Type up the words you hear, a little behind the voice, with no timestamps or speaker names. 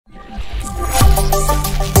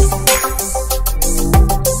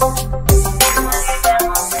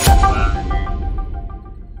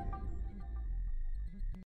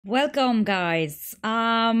welcome guys.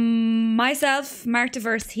 Myself,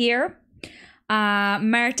 MartaVerse here.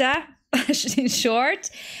 Marta, in short.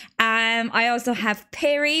 I also have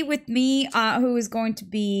Perry with me, who is going to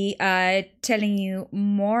be telling you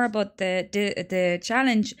more about the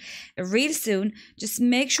challenge real soon. Just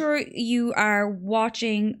make sure you are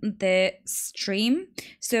watching the stream.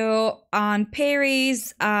 So on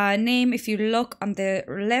Perry's name, if you look on the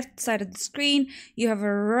left side of the screen, you have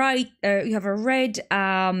a red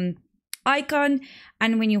icon,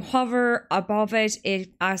 and when you hover above it, it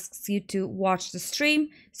asks you to watch the stream.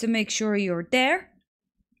 So make sure you're there.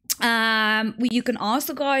 You can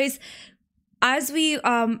also, guys, as we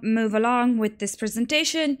move along with this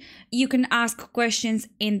presentation, you can ask questions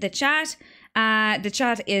in the chat. The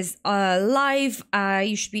chat is live.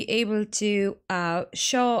 You should be able to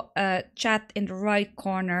show chat in the right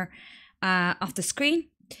corner of the screen.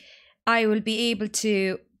 I will be able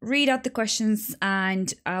to read out the questions,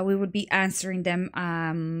 and we will be answering them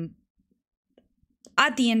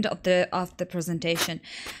at the end of the presentation.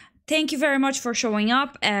 Thank you very much for showing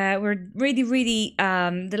up. We're really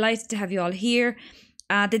delighted to have you all here.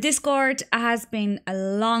 The Discord has been a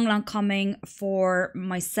long coming for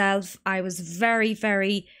myself. I was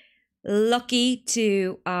very lucky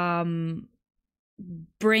to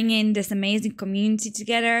bring in this amazing community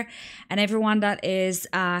together, and everyone that is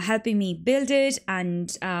helping me build it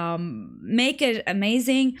and make it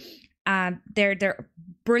amazing. They're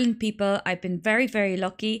brilliant people. I've been very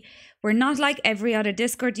lucky. We're not like every other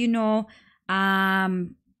Discord, you know.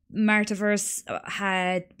 MartaVerse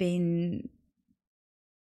had been,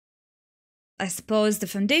 I suppose the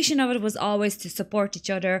foundation of it was always to support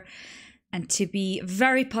each other and to be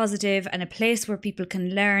very positive and a place where people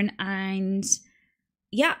can learn and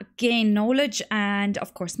gain knowledge and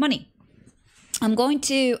of course money. I'm going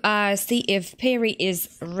to see if Perry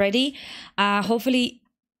is ready. Hopefully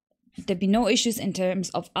there'll be no issues in terms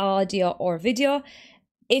of audio or video.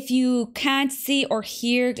 If you can't see or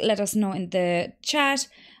hear, let us know in the chat.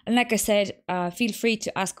 And like I said, feel free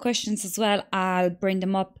to ask questions as well. I'll bring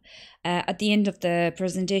them up at the end of the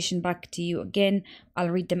presentation back to you again. I'll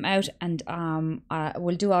read them out, and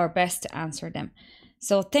we'll do our best to answer them.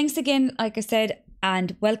 So thanks again, like I said,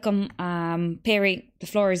 and welcome, Perry. The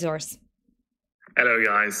floor is yours. Hello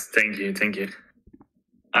guys, thank you.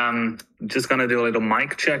 Just gonna do a little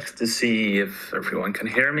mic check to see if everyone can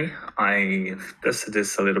hear me. I tested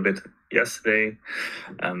this a little bit yesterday.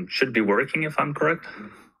 Should be working if I'm correct.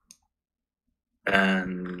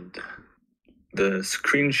 And the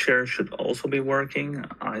screen share should also be working.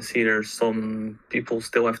 I see there's some people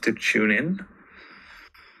still have to tune in.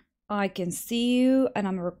 I can see you, and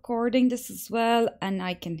I'm recording this as well, and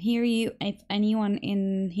I can hear you. If anyone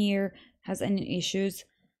in here has any issues,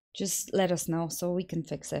 just let us know so we can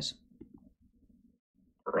fix it.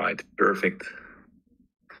 Right, perfect.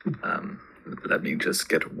 Let me just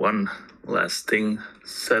get one last thing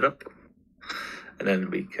set up, and then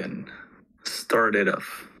we can start it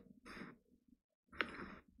off.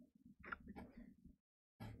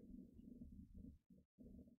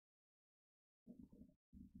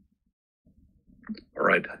 All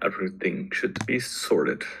right, everything should be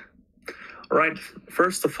sorted. All right,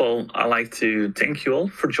 first of all, I'd like to thank you all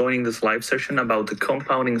for joining this live session about the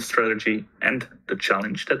compounding strategy and the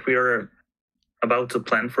challenge that we are about to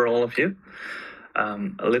plan for all of you.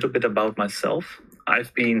 A little bit about myself.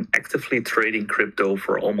 I've been actively trading crypto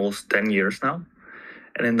for almost 10 years now.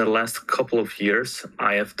 And in the last couple of years,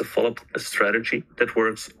 I have developed a strategy that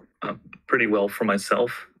works pretty well for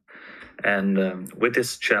myself. And with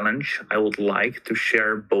this challenge, I would like to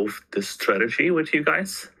share both the strategy with you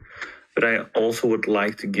guys, but I also would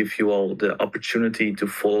like to give you all the opportunity to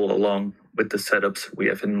follow along with the setups we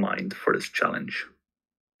have in mind for this challenge.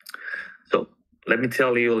 So let me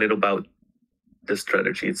tell you a little about the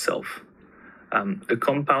strategy itself. The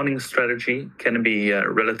compounding strategy can be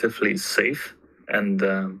relatively safe and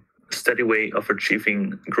steady way of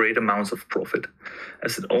achieving great amounts of profit,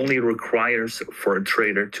 as it only requires for a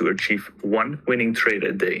trader to achieve one winning trade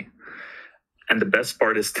a day. And the best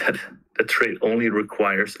part is that the trade only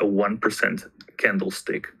requires a 1%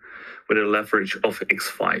 candlestick with a leverage of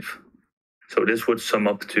x5. So this would sum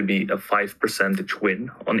up to be a 5% win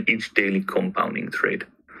on each daily compounding trade.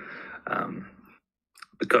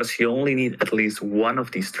 Because you only need at least one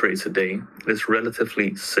of these trades a day, it is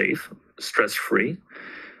relatively safe, stress-free,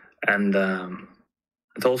 and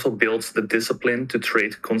it also builds the discipline to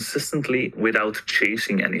trade consistently without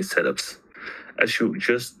chasing any setups, as you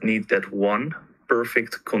just need that one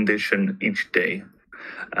perfect condition each day.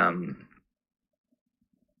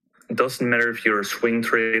 It doesn't matter if you're a swing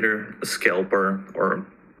trader, a scalper, or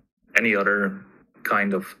any other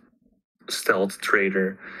kind of stealth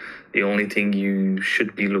trader, the only thing you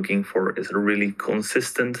should be looking for is a really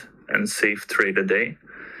consistent and safe trade a day.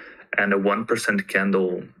 And a 1%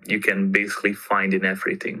 candle you can basically find in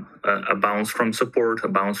everything. A bounce from support, a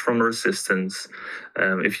bounce from resistance.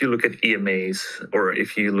 If you look at EMAs, or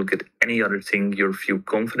if you look at any other thing you feel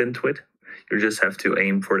confident with, you just have to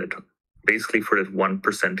aim for that, basically for that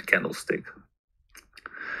 1% candlestick.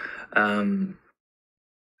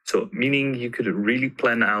 So meaning you could really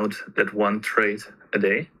plan out that one trade a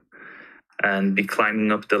day and be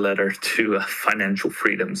climbing up the ladder to financial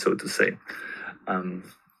freedom, so to say.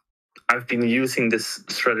 I've been using this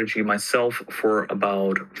strategy myself for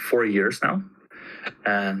about 4 years now,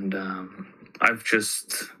 and I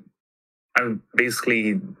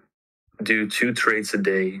basically do 2 trades a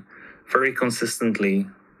day very consistently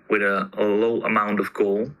with a low amount of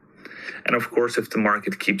goal. And of course, if the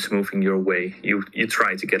market keeps moving your way, you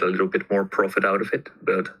try to get a little bit more profit out of it.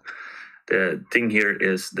 But the thing here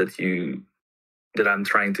is that I'm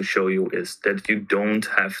trying to show you is that you don't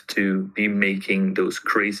have to be making those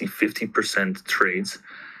crazy 50% trades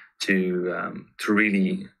to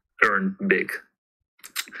really earn big.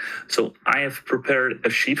 So I have prepared a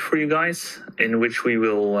sheet for you guys in which we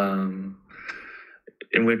will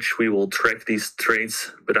track these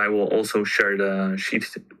trades, but I will also share the sheet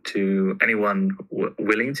to anyone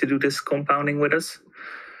willing to do this compounding with us.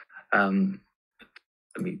 Let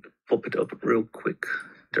me pop it up real quick.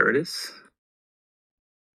 There it is.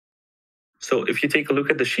 So if you take a look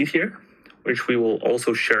at the sheet here, which we will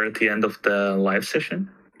also share at the end of the live session,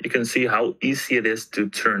 you can see how easy it is to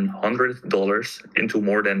turn $100 into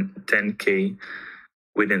more than 10K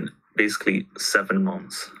within basically 7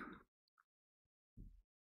 months.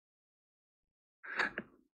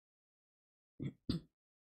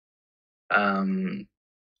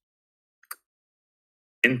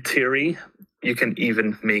 In theory, you can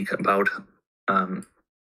even make about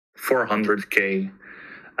 400K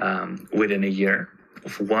within a year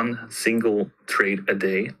of one single trade a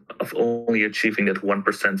day, of only achieving that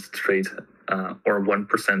 1% trade or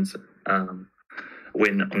 1%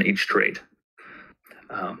 win on each trade.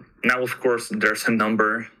 Now, of course, there's a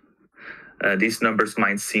number. These numbers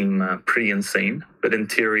might seem pretty insane, but in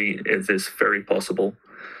theory, it is very possible.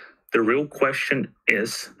 The real question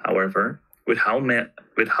is, however, with how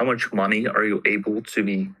much money are you able to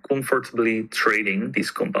be comfortably trading these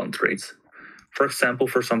compound trades? For example,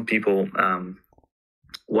 for some people,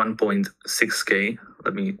 1.6K.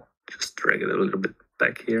 Let me just drag it a little bit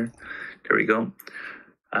back here. There we go.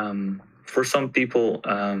 For some people,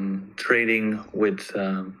 trading with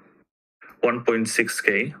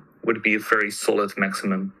 1.6K would be a very solid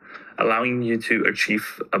maximum, allowing you to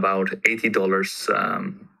achieve about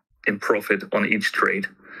 $80 in profit on each trade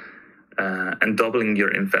and doubling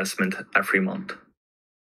your investment every month.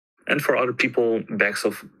 And for other people, backs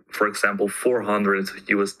of, for example,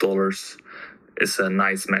 $400 is a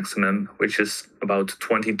nice maximum, which is about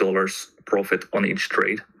 $20 profit on each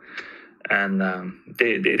trade. And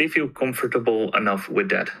they feel comfortable enough with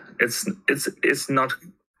that. It's not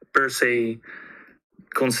per se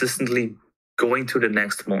consistently going to the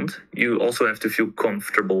next month. You also have to feel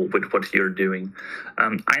comfortable with what you're doing.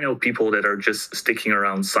 I know people that are just sticking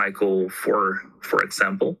around cycle 4, for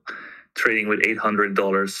example, trading with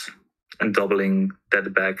 $800 and doubling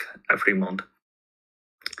that back every month.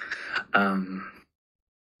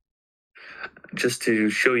 Just to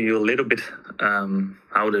show you a little bit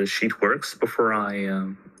how the sheet works before I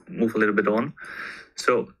move a little bit on.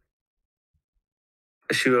 So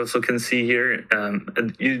as you also can see here,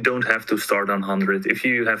 you don't have to start on 100. If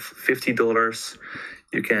you have $50,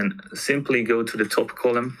 you can simply go to the top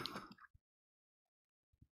column,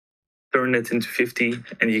 turn it into 50,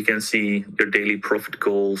 and you can see your daily profit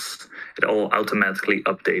goals. It all automatically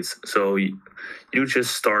updates. So you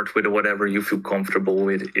just start with whatever you feel comfortable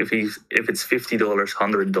with. If it's $50,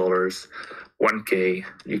 $100, 1K,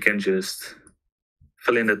 you can just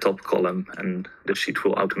fill in the top column and the sheet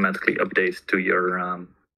will automatically update to your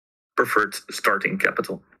preferred starting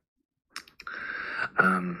capital.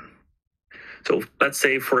 So let's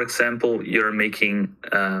say, for example, you're making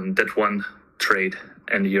that one trade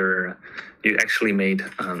and you actually made,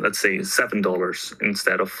 let's say, $7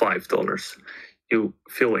 instead of $5. You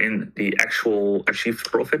fill in the actual achieved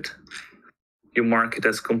profit, you mark it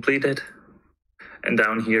as completed, and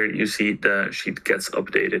down here you see the sheet gets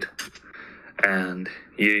updated. And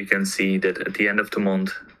here you can see that at the end of the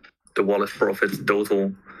month, the wallet profit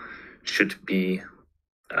total should be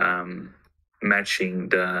matching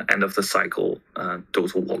the end of the cycle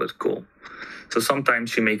total wallet goal. So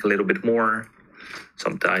sometimes you make a little bit more,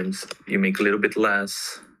 sometimes you make a little bit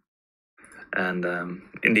less. And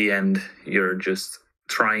in the end, you're just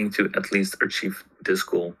trying to at least achieve this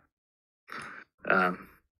goal.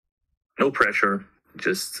 No pressure,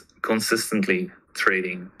 just consistently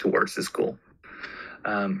trading towards this goal.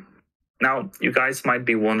 Now, you guys might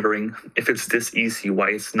be wondering, if it's this easy,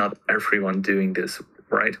 why is not everyone doing this,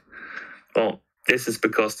 right? Well, this is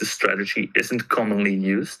because this strategy isn't commonly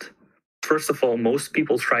used. First of all, most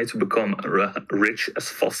people try to become rich as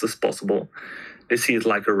fast as possible. They see it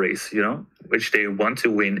like a race, which they want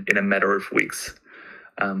to win in a matter of weeks.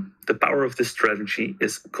 The power of this strategy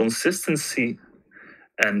is consistency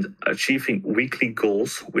and achieving weekly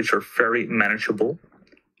goals, which are very manageable,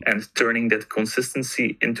 and turning that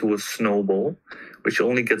consistency into a snowball, which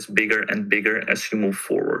only gets bigger and bigger as you move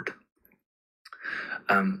forward.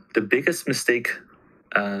 The biggest mistake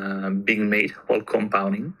being made while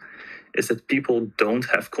compounding is that people don't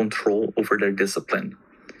have control over their discipline.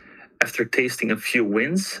 After tasting a few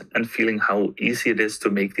wins and feeling how easy it is to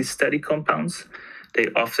make these steady compounds, they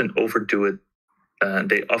often overdo it.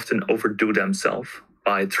 They often overdo themselves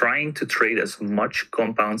by trying to trade as much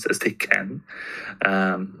compounds as they can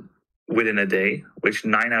within a day, which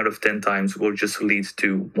 9 out of 10 times will just lead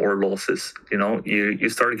to more losses. You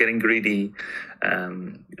start getting greedy,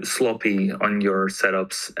 sloppy on your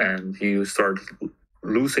setups, and you start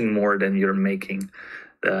losing more than you're making.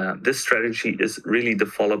 This strategy is really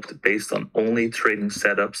developed based on only trading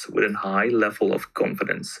setups with a high level of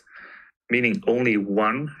confidence, meaning only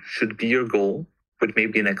one should be your goal, with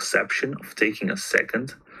maybe an exception of taking a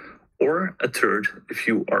second or a third if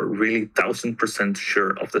you are really 1000%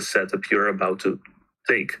 sure of the setup you're about to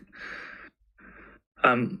take.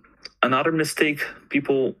 Another mistake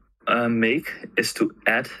people make is to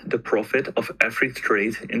add the profit of every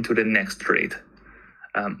trade into the next trade.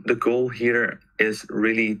 The goal here is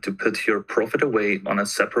really to put your profit away on a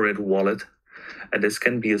separate wallet, and this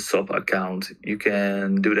can be a sub account. You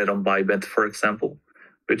can do that on Bybit, for example,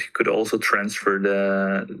 but you could also transfer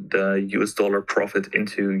the US dollar profit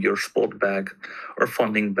into your spot bag or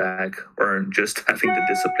funding bag, or just having the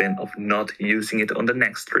discipline of not using it on the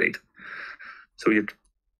next trade. So you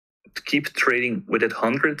keep trading with it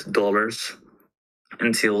 $100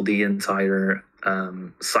 until the entire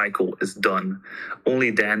cycle is done.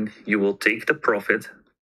 Only then you will take the profit,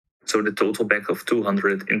 so the total back of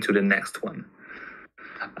 200, into the next one.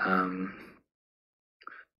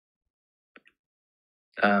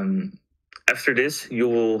 After this, you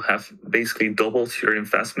will have basically doubled your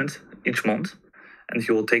investment each month, and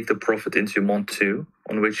you will take the profit into month 2,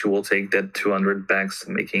 on which you will take that 200 bags,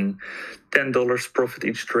 making $10 profit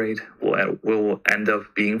each trade. Will end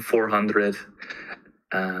up being 400,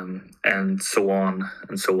 and so on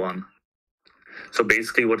and so on. So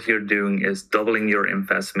basically what you're doing is doubling your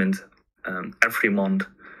investment every month,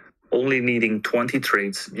 only needing 20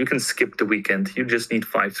 trades. You can skip the weekend. You just need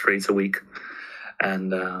 5 trades a week.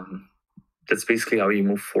 And that's basically how you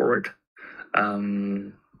move forward.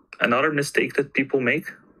 Another mistake that people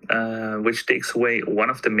make, which takes away one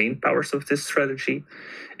of the main powers of this strategy,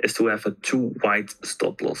 is to have a too wide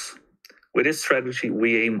stop loss. With this strategy,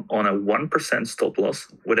 we aim on a 1% stop loss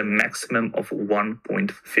with a maximum of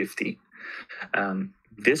 1.50.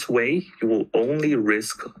 This way, you will only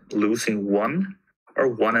risk losing 1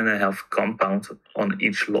 or 1.5 compound on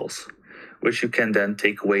each loss, which you can then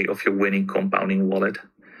take away of your winning compounding wallet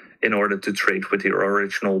in order to trade with your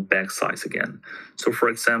original bag size again. So for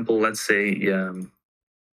example, let's say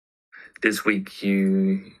this week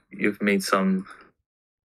you've made some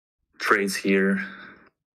trades here,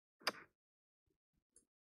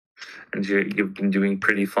 and you've been doing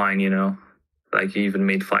pretty fine, like you even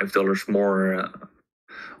made $5 more,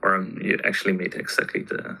 or you actually made exactly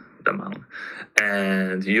the amount,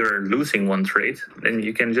 and you're losing one trade, then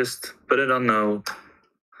you can just put it on no,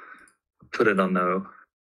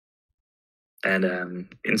 and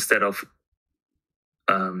instead of,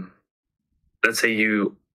 let's say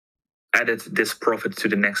you added this profit to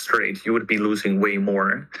the next trade, you would be losing way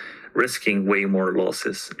more, risking way more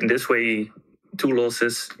losses. In this way, 2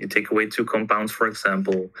 losses, you take away 2 compounds, for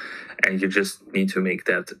example, and you just need to make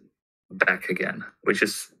that back again, which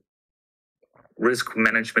is risk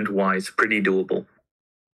management wise pretty doable.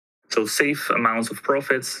 So safe amounts of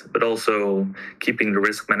profits, but also keeping the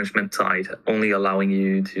risk management tight, only allowing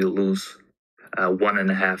you to lose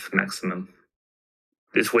 1.5 maximum.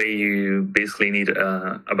 This way you basically need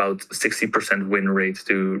about 60% win rate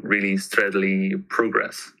to really steadily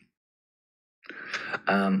progress.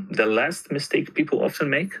 The last mistake people often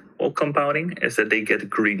make while compounding is that they get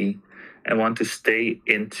greedy and want to stay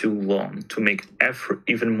in too long to make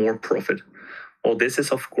even more profit. While this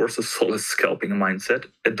is of course a solid scalping mindset,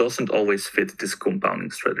 it doesn't always fit this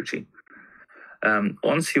compounding strategy.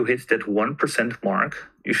 Once you hit that 1% mark,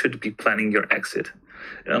 you should be planning your exit.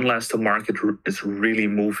 Unless the market is really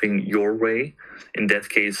moving your way, in that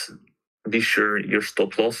case, be sure your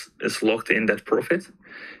stop loss is locked in that profit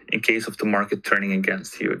in case of the market turning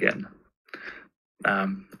against you again.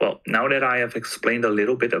 Well, now that I have explained a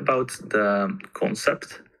little bit about the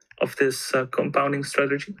concept of this compounding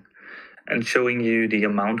strategy and showing you the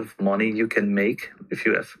amount of money you can make if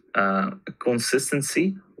you have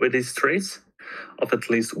consistency with these trades of at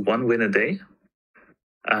least one win a day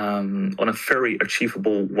on a very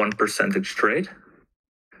achievable 1% trade.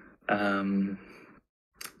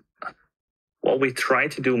 While we try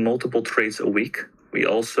to do multiple trades a week, we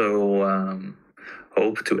also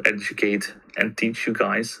hope to educate and teach you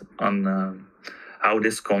guys on how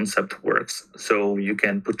this concept works, so you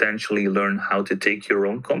can potentially learn how to take your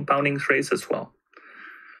own compounding trades as well.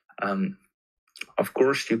 Of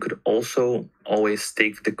course, you could also always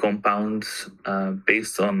take the compounds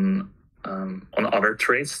based on other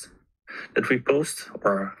trades that we post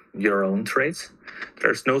or your own trades.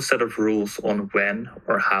 There's no set of rules on when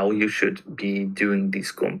or how you should be doing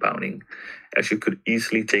these compounding, as you could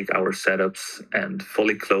easily take our setups and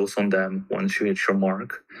fully close on them once you hit your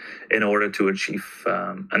mark in order to achieve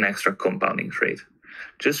an extra compounding trade.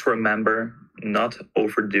 Just remember, not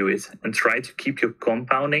overdo it, and try to keep your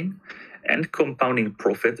compounding and compounding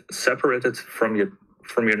profit separated from your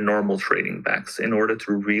normal trading backs in order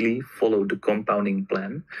to really follow the compounding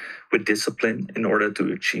plan with discipline in order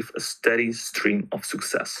to achieve a steady stream of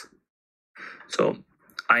success. So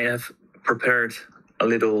I have prepared a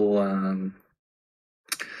little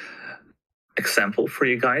example for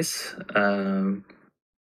you guys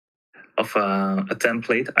of a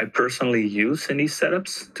template I personally use in these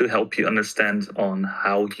setups to help you understand on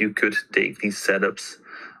how you could take these setups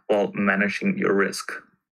while managing your risk.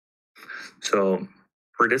 So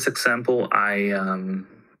for this example, I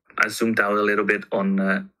zoomed out a little bit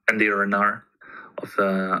on NDRNR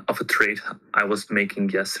of a trade I was making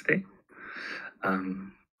yesterday.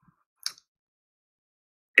 In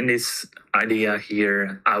this idea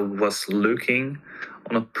here, I was looking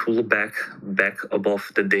on a pullback back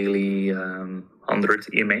above the daily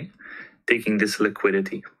 100 EMA, taking this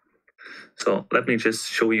liquidity. So let me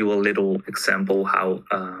just show you a little example how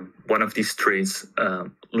one of these trades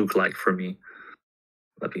look like for me.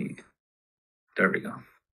 There we go.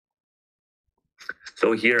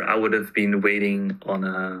 So here I would have been waiting on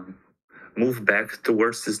a move back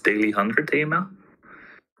towards this daily 100 EMA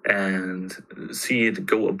and see it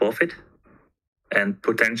go above it and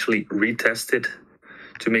potentially retest it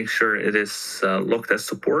to make sure it is locked as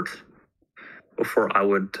support before I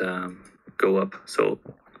would go up. So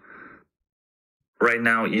right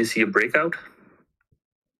now you see a breakout.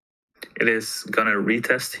 It is gonna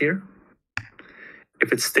retest here.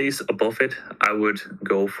 If it stays above it, I would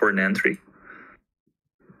go for an entry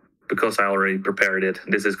because I already prepared it.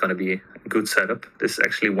 This is going to be a good setup. This is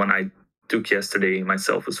actually one I took yesterday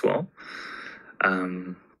myself as well.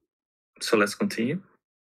 So let's continue.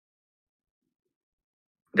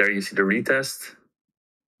 There you see the retest.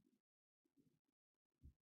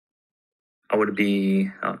 I would be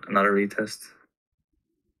another retest.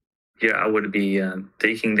 Here I would be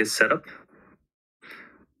taking this setup.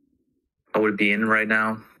 I would be in right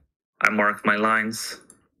now. I marked my lines.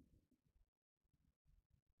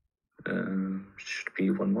 Should be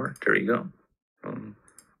one more. There you go.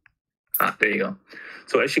 There you go.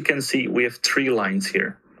 So as you can see, we have three lines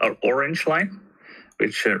here. Our orange line,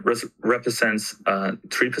 which represents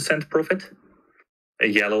 3% profit. A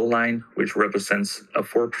yellow line, which represents a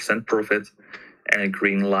 4% profit. And a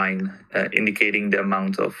green line indicating the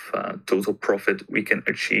amount of total profit we can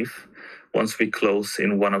achieve once we close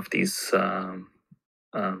in one of these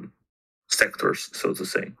sectors, so to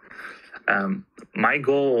say. My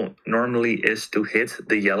goal normally is to hit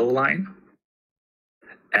the yellow line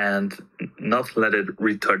and not let it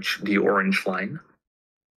retouch the orange line.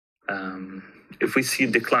 If we see a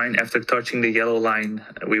decline after touching the yellow line,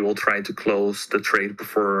 we will try to close the trade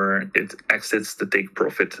before it exits the take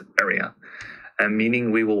profit area.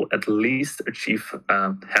 Meaning we will at least achieve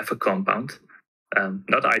half a compound.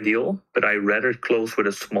 Not ideal, but I rather close with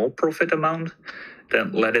a small profit amount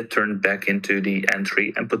than let it turn back into the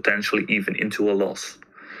entry and potentially even into a loss.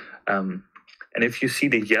 And if you see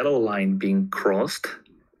the yellow line being crossed,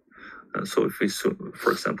 so if we,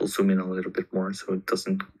 for example, zoom in a little bit more so it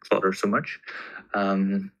doesn't clutter so much,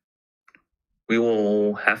 we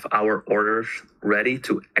will have our orders ready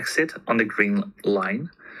to exit on the green line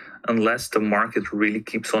unless the market really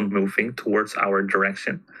keeps on moving towards our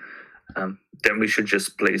direction. Then we should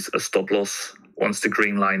just place a stop loss once the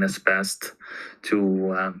green line is passed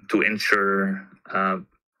to ensure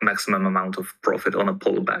maximum amount of profit on a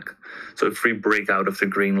pullback. So if we break out of the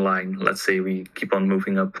green line, let's say we keep on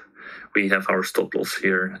moving up, we have our stop loss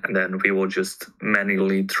here, and then we will just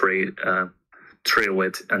manually trail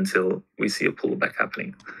it until we see a pullback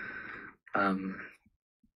happening.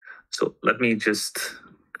 So let me just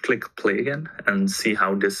click play again and see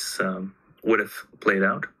how this would have played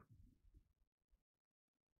out.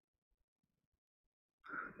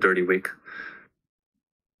 Dirty wick.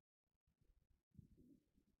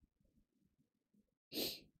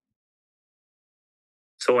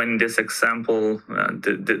 So in this example,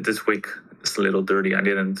 this wick is a little dirty. I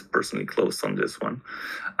didn't personally close on this one.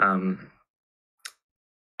 On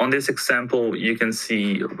this example, you can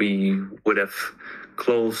see we would have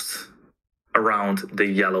closed around the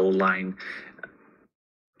yellow line.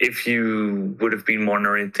 If you would have been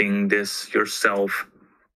monitoring this yourself,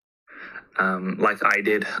 like I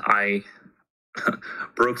did, I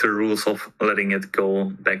broke the rules of letting it go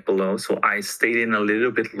back below. So I stayed in a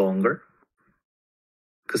little bit longer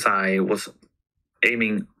because I was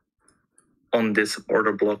aiming on this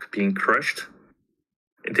order block being crushed.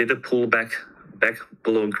 It did a pullback back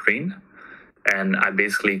below green, and I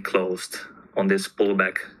basically closed on this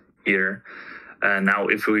pullback here. And now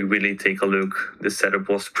if we really take a look, the setup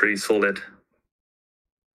was pretty solid,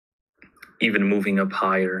 even moving up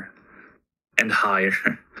higher and higher.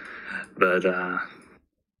 But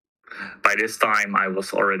by this time I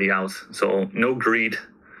was already out. So no greed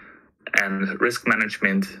and risk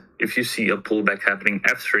management. If you see a pullback happening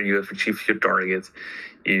after you have achieved your target,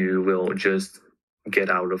 you will just get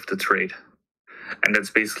out of the trade. And that's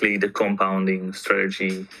basically the compounding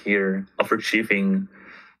strategy here of achieving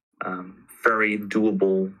very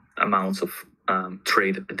doable amounts of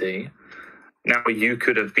trade a day. Now, you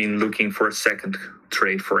could have been looking for a second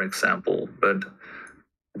trade, for example, but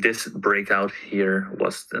this breakout here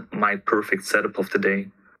was my perfect setup of the day.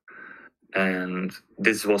 And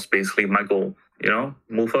this was basically my goal,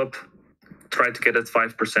 move up, try to get at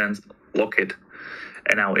 5%, lock it.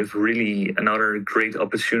 And now if really another great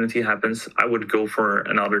opportunity happens, I would go for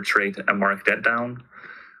another trade and mark that down.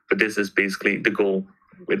 But this is basically the goal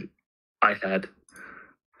I had.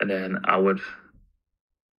 And then I would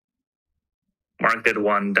mark that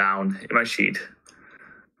one down in my sheet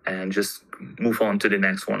and just move on to the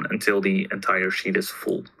next one until the entire sheet is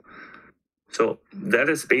full. So that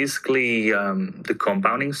is basically the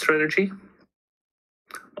compounding strategy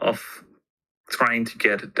of trying to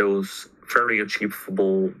get those very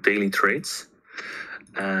achievable daily trades.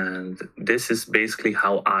 And this is basically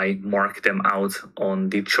how I mark them out on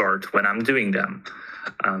the chart when I'm doing them.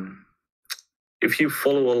 If you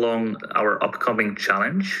follow along our upcoming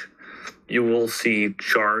challenge, you will see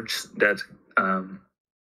charts that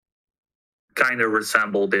kind of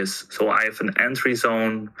resemble this. So I have an entry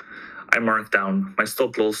zone, I mark down my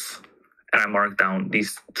stop loss, and I mark down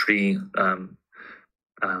these three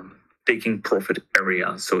taking profit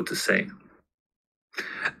area, so to say.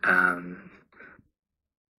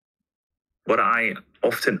 What I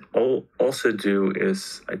often also do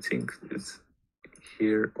is, I think it's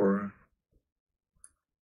here or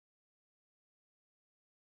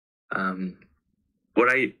what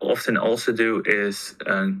I often also do is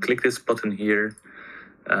click this button here,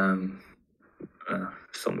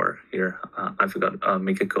 somewhere here, I forgot,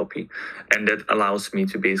 make a copy, and that allows me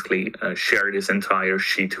to basically share this entire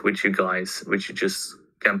sheet with you guys, which you just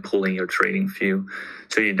can pull in your trading view,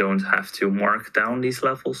 so you don't have to mark down these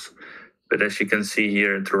levels. But as you can see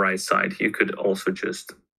here at the right side, you could also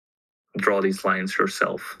just draw these lines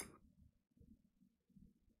yourself,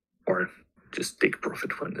 or just take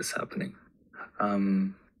profit when this is happening.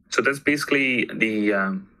 So that's basically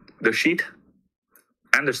the sheet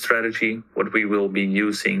and the strategy, what we will be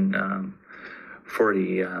using for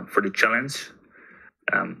the challenge.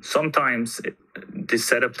 Sometimes the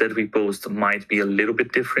setup that we post might be a little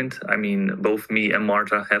bit different. I mean, both me and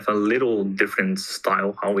Marta have a little different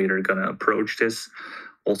style how we are gonna approach this,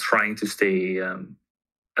 while trying to stay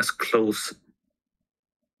as close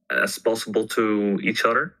as possible to each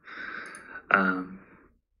other.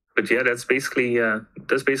 But yeah, that's basically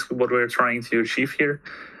what we're trying to achieve here.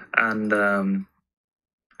 And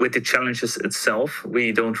with the challenges itself,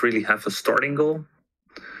 we don't really have a starting goal.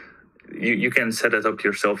 You can set it up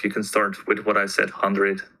yourself. You can start with what I said,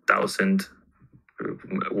 100,000,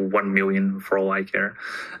 1 million for all I care,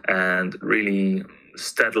 and really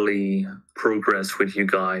steadily progress with you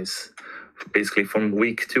guys, basically from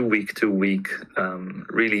week to week to week,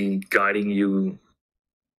 really guiding you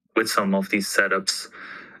with some of these setups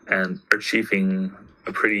and achieving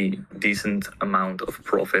a pretty decent amount of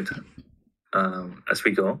profit as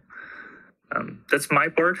we go. That's my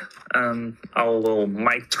part. I will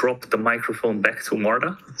drop the microphone back to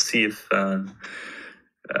Marta, see if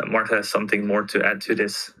Marta has something more to add to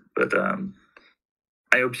this. But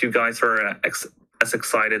I hope you guys are as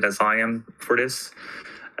excited as I am for this.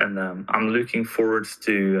 And I'm looking forward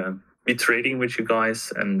to be trading with you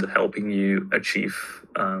guys and helping you achieve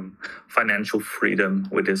financial freedom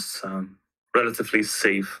with this relatively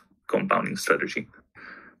safe compounding strategy.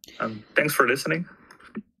 Thanks for listening.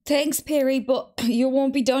 Thanks, Perry, but you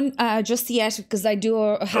won't be done just yet, because I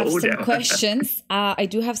do have some questions. I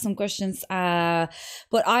do have some questions, but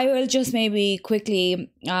I will just maybe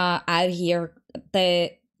quickly add here.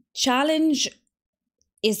 The challenge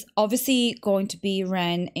is obviously going to be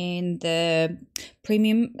run in the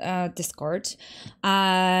premium Discord,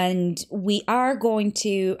 and we are going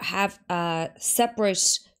to have a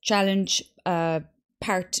separate challenge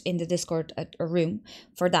part in the Discord, a room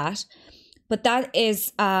for that. But that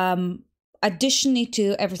is additionally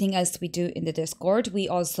to everything else we do in the Discord. We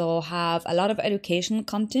also have a lot of educational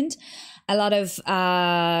content, a lot of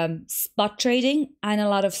spot trading, and a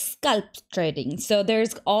lot of scalp trading. So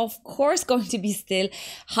there's of course going to be still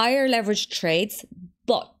higher leverage trades,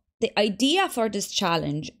 but the idea for this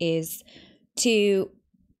challenge is to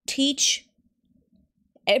teach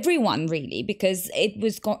everyone, really, because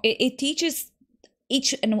it teaches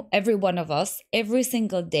each and every one of us every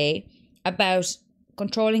single day about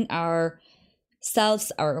controlling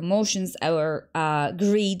ourselves, our emotions, our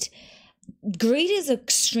greed. Greed is an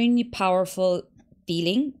extremely powerful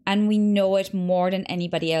feeling, and we know it more than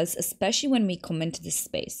anybody else, especially when we come into this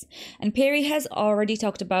space. And Perry has already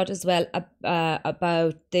talked about as well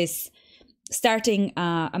about this starting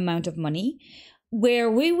amount of money,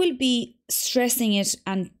 where we will be stressing it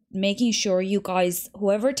and making sure you guys,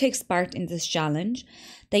 whoever takes part in this challenge,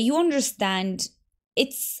 that you understand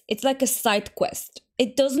it's like a side quest.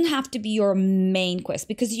 It doesn't have to be your main quest,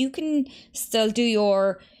 because you can still do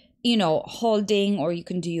your, holding, or you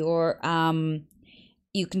can do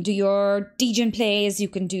your degen plays, you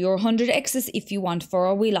can do your 100x's if you want for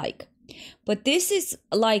all we like. But this is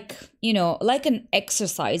like, like an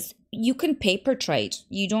exercise. You can paper trade.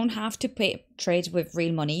 You don't have to trade with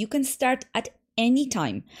real money. You can start at any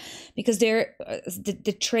time, because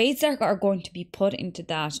the trades that are going to be put into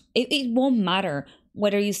that, it won't matter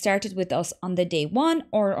whether you started with us on the day 1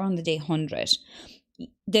 or on the day 100.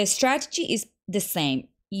 The strategy is the same.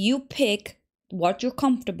 You pick what you're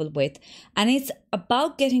comfortable with, and it's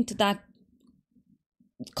about getting to that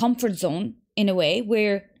comfort zone in a way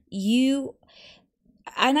where you,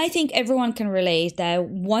 and I think everyone can relate that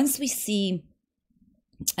once we see,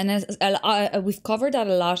 and we've covered that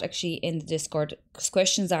a lot actually in the Discord, because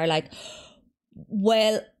questions are like,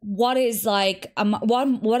 well, what is like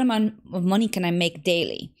what amount of money can I make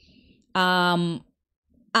daily, and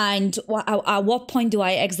at what point do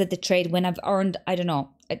I exit the trade when I've earned, I don't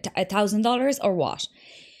know, $1,000 or what?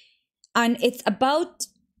 And it's about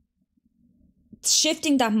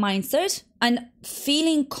shifting that mindset and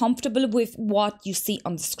feeling comfortable with what you see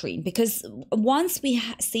on the screen, because once we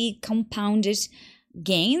see compounded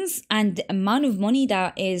gains and the amount of money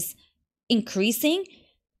that is increasing,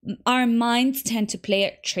 our minds tend to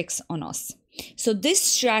play tricks on us. So this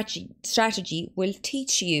strategy will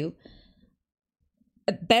teach you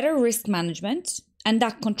a better risk management and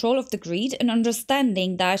that control of the greed, and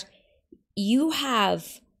understanding that you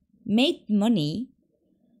have made money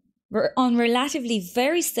on relatively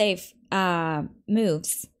very safe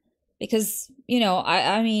moves. Because,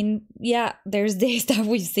 I mean, yeah, there's days that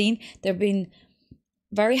we've seen they've been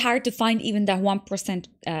very hard to find even that 1%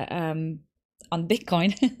 on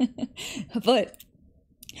Bitcoin.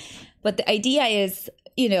 but the idea is,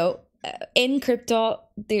 in crypto,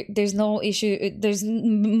 there's no issue. There's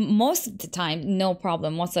most of the time no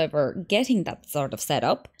problem whatsoever getting that sort of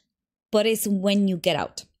setup, but it's when you get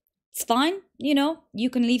out. It's fine, you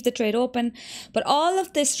can leave the trade open, but all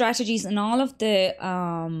of the strategies and all of the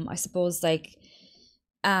I suppose like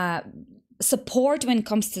support when it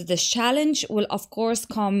comes to this challenge will of course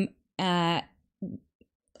come as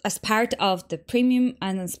part of the premium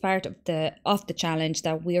and as part of the challenge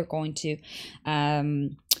that we are going to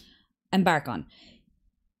embark on.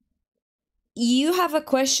 You have a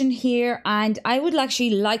question here, and I would actually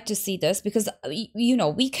like to see this, because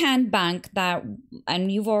we can bank that,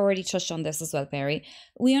 and you've already touched on this as well, Perry.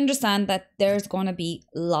 We understand that there's going to be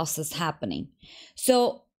losses happening.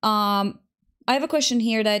 So I have a question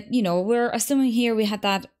here that we're assuming here we had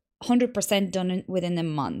that 100% done within a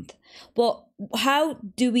month. Well, how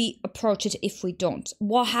do we approach it if we don't?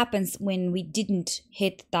 What happens when we didn't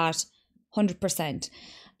hit that 100%?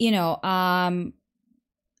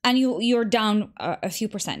 and you're down a few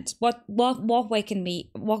percent. What way can be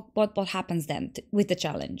what happens then with the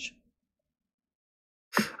challenge?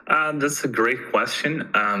 That's a great question.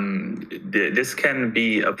 This can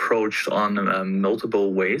be approached on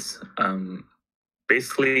multiple ways.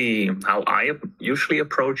 Basically, how I usually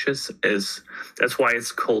approach this is, that's why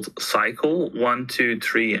it's called cycle 1, 2,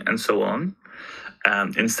 3, and so on,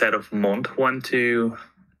 instead of month 1 to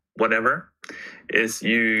whatever. Is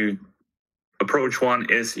you approach one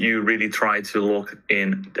is you really try to lock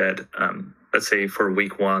in that, let's say for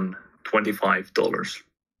week 1, $25.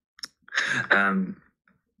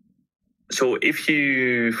 So if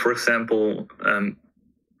you, for example,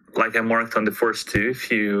 like I marked on the first 2,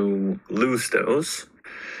 if you lose those,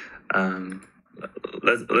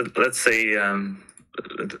 let's say,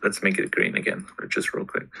 let's make it green again, just real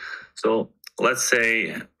quick. So let's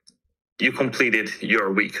say you completed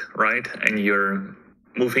your week, right? And you're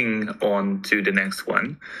moving on to the next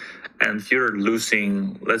one, and you're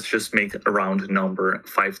losing, let's just make a round number,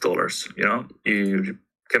 $5. You know, you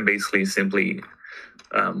can basically simply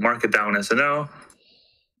mark it down as a no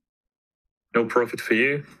profit for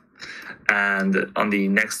you. And on the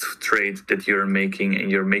next trade that you're making,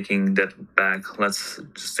 and you're making that back, let's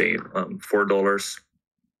just say $4,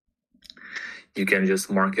 you can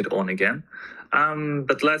just mark it on again.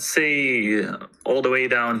 But let's say all the way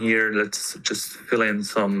down here, let's just fill in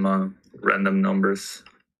some random numbers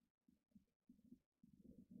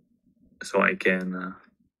so I can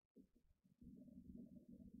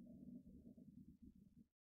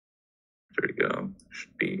there we go,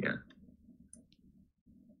 should be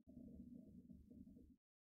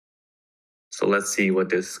so let's see what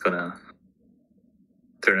this is gonna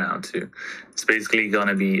turn out to. It's basically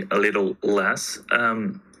gonna be a little less.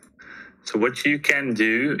 So what you can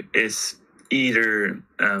do is either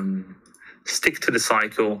stick to the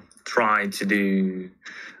cycle, try to do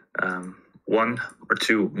 1 or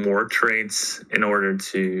 2 more trades in order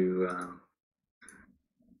to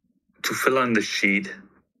fill in the sheet.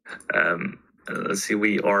 Let's see,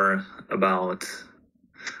 we are about,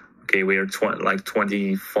 okay, we are like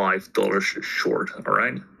 $25 short, all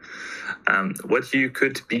right? What you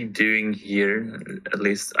could be doing here, at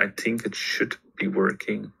least I think it should be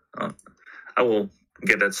working. I will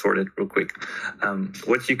get that sorted real quick.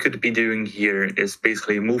 What you could be doing here is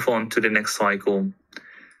basically move on to the next cycle,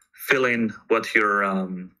 fill in what your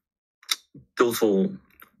total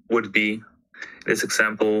would be. In this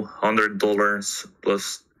example, $100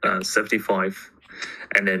 plus 75,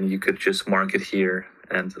 and then you could just mark it here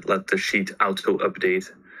and let the sheet auto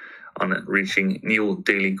update on reaching new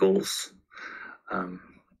daily goals.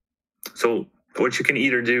 So what you can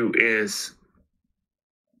either do is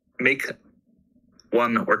make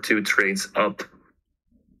 1 or 2 trades up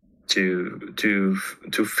to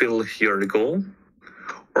fill your goal,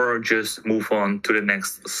 or just move on to the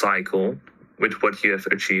next cycle with what you have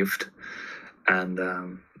achieved and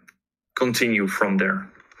continue from there.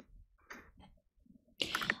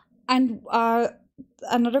 And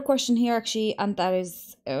another question here, actually, and that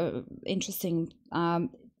is interesting.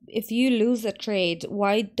 If you lose a trade,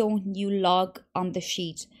 why don't you log on the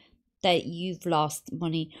sheet that you've lost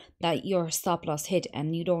money, that your stop loss hit,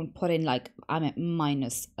 and you don't put in like, I'm at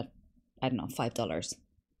minus, I don't know, $5?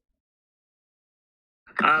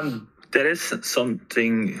 That is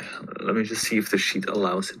something. Let me just see if the sheet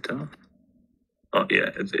allows it though. Oh yeah,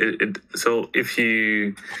 so if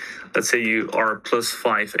you, let's say you are plus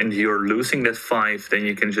 5 and you're losing that 5, then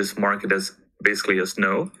you can just mark it as basically as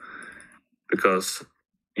no, because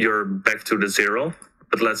you're back to the 0.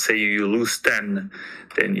 But let's say you lose 10,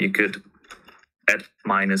 then you could add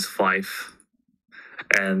minus 5,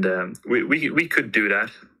 and we could do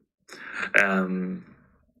that.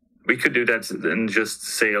 We could do that and just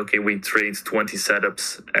say, okay, we trade 20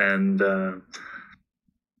 setups, and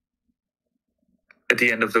at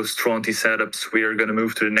the end of those 20 setups, we are going to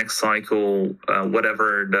move to the next cycle,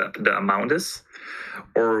 whatever the amount is.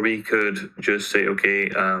 Or we could just say, okay,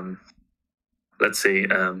 let's say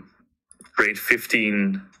trade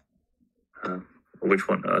 15, which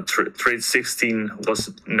one? Trade 16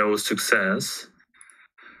 was no success.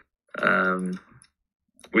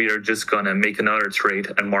 We are just going to make another trade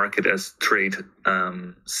and mark it as trade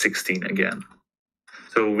 16 again.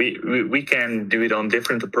 So we can do it on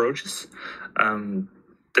different approaches.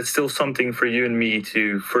 That's still something for you and me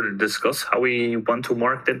to further discuss how we want to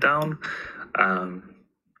mark that down.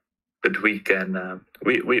 But we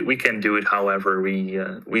can do it however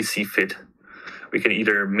we see fit. We can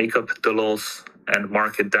either make up the loss and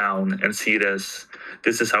mark it down and see it as,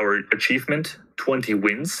 this is our achievement, 20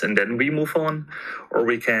 wins, and then we move on. Or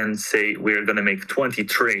we can say we're going to make 20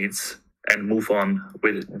 trades and move on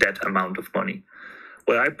with that amount of money.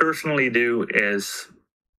 What I personally do is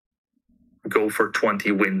go for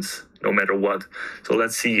 20 wins no matter what. So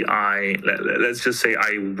let's see, let's just say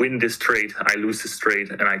I win this trade, I lose this trade,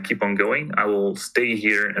 and I keep on going. I will stay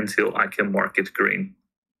here until I can mark it green.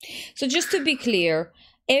 So just to be clear,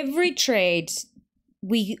 every trade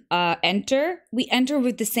we enter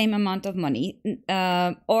with the same amount of money.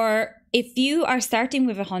 Or if you are starting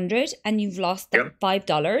with 100 and you've lost that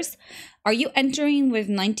 $5, are you entering with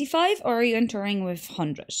 95 or are you entering with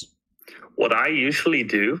 100? What I usually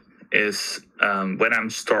do is when I'm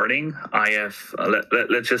starting, I have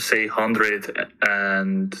let's just say $100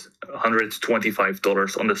 and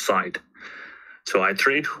 $125 on the side. So I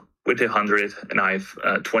trade with 100 and I have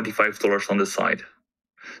 $25 on the side.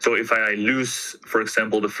 So if I lose, for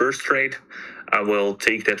example, the first trade, I will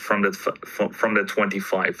take that from the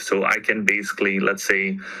 25. So I can basically, let's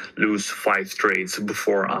say, lose 5 trades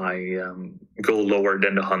before I go lower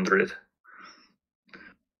than the 100.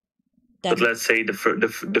 But let's say the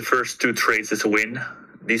first 2 trades is a win.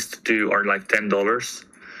 These 2 are like $10.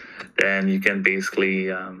 Then you can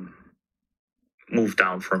basically move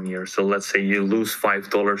down from here. So let's say you lose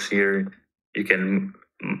 $5 here. You can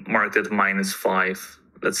mark that -5.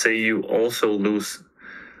 Let's say you also lose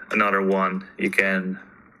another one. You can,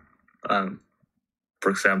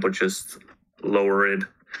 for example, just lower it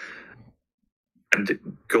and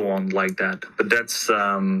go on like that. But that's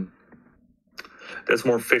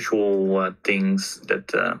more visual things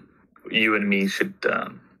that you and me should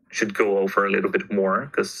go over a little bit more,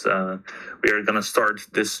 because we are gonna start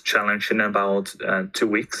this challenge in about 2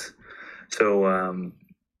 weeks. So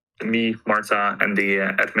me, Marta, and the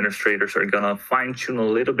administrators are gonna fine-tune a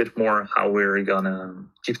little bit more how we're gonna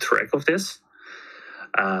keep track of this.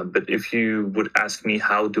 But if you would ask me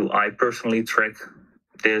how do I personally track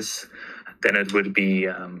this, then it would be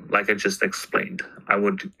like I just explained. I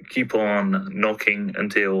would keep on knocking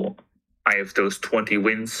until I have those 20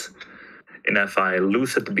 wins, and if I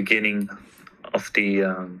lose at the beginning of the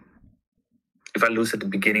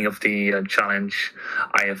challenge,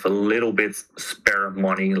 I have a little bit spare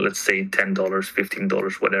money, let's say $10,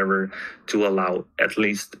 $15, whatever, to allow at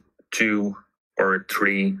least 2 or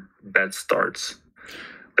 3 bad starts.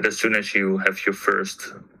 But as soon as you have your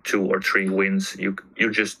first 2 or 3 wins, you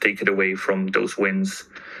just take it away from those wins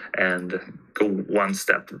and go 1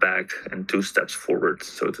 step back and 2 steps forward,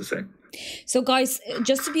 so to say. So guys,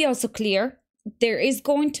 just to be also clear, there is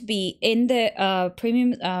going to be in the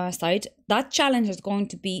premium side, that challenge is going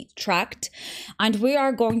to be tracked, and we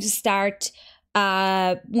are going to start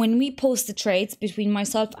when we post the trades between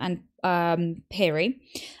myself and Perry,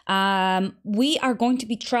 we are going to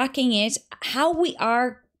be tracking it, how we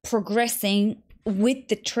are progressing with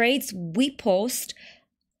the trades we post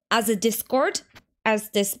as a Discord, as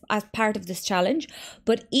part of this challenge.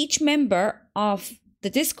 But each member of the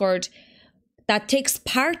Discord that takes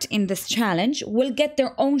part in this challenge will get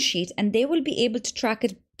their own sheet, and they will be able to track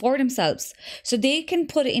it for themselves. So they can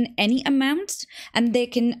put in any amount and they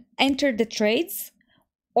can enter the trades,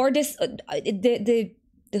 or this the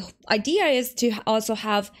idea is to also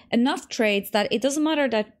have enough trades that it doesn't matter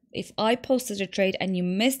that if I posted a trade and you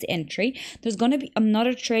missed the entry, there's going to be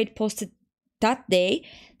another trade posted that day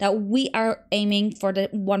that we are aiming for the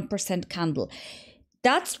 1% candle.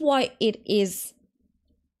 That's why it is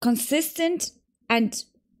consistent and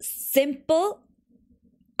simple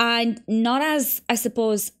and not as, I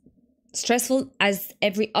suppose, stressful as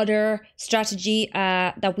every other strategy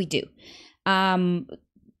that we do.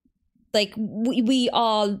 Like we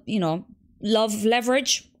all, love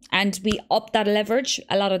leverage, and we up that leverage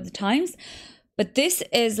a lot of the times. But this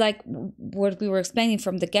is like what we were explaining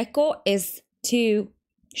from the get-go, is to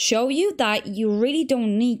show you that you really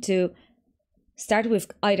don't need to start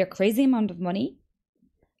with either crazy amount of money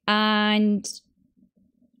and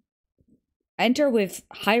enter with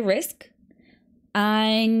high risk.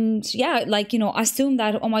 And assume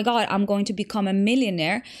that, oh my God, I'm going to become a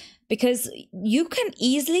millionaire, because you can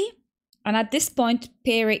easily, and at this point,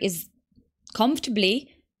 Perry is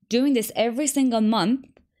comfortably doing this every single month,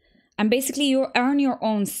 and basically you earn your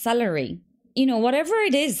own salary, whatever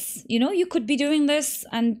it is, you could be doing this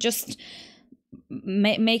and just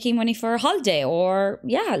making money for a holiday, or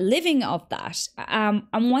living off that.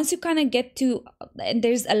 And once you kind of get to, and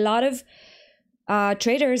there's a lot of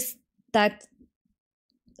traders that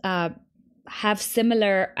have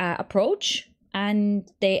similar approach, and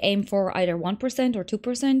they aim for either 1% or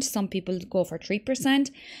 2%. Some people go for 3%.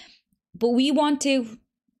 But we want to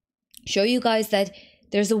show you guys that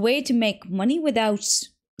there's a way to make money without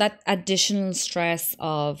that additional stress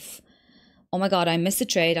of, oh my God, I missed a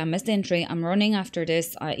trade, I missed the entry, I'm running after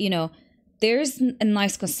this. there's a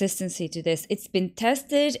nice consistency to this. It's been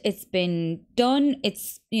tested, it's been done.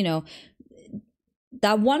 It's, you know,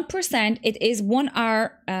 that 1%, it is 1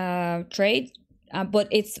 hour trade, but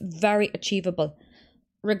it's very achievable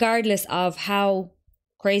regardless of how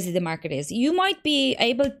crazy the market is. You might be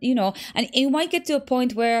able, you know, and you might get to a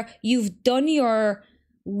point where you've done your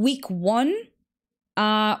week 1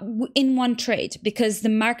 in one trade because the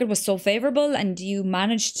market was so favorable and you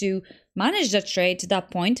managed to manage that trade to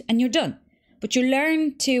that point and you're done. But you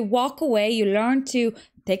learn to walk away, you learn to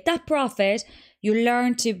take that profit, you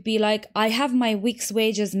learn to be like, I have my week's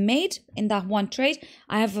wages made in that one trade,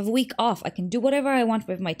 I have a week off, I can do whatever I want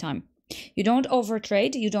with my time. You don't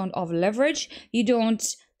overtrade, you don't over leverage, you don't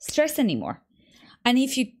stress anymore. And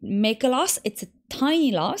if you make a loss, it's a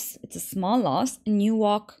tiny loss, it's a small loss, and you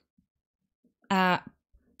walk,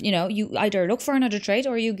 you know, you either look for another trade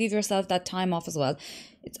or you give yourself that time off as well.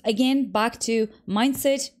 It's again back to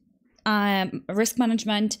mindset, risk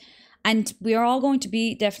management, and we are all going to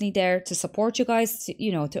be definitely there to support you guys, to,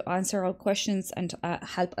 you know, to answer all questions and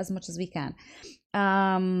help as much as we can.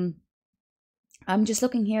 I'm just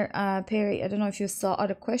looking here, Perry. I don't know if you saw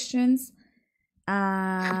other questions.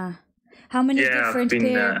 How many different? I've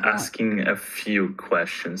been asking a few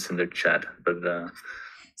questions in the chat, but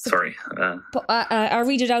sorry. I'll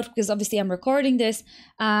read it out because obviously I'm recording this.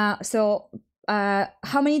 How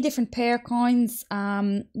many different pair coins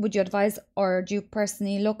would you advise or do you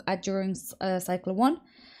personally look at during cycle 1?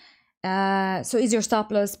 So is your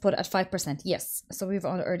stop loss put at 5%? Yes. So we've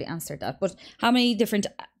already answered that. But how many different?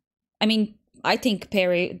 I mean, I think,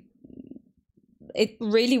 Perry, it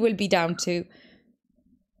really will be down to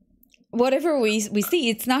whatever we see.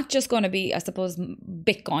 It's not just going to be, I suppose,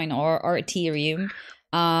 Bitcoin or Ethereum.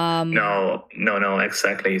 No,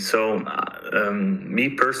 exactly. So me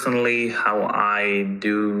personally, how I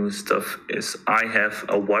do stuff is I have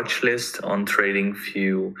a watch list on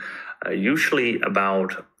TradingView, usually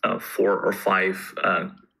about 4 or 5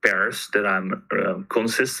 pairs that I'm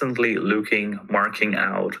consistently looking, marking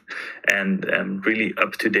out, and really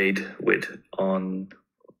up to date with on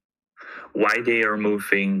why they are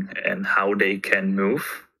moving and how they can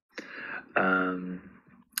move.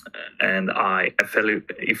 And I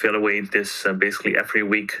evaluate this basically every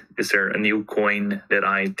week. Is there a new coin that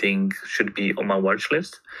I think should be on my watch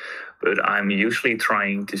list? But I'm usually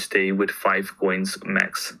trying to stay with 5 coins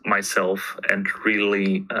max myself and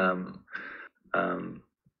really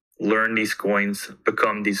learn these coins,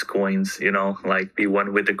 become these coins, you know, like be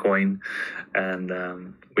one with the coin, and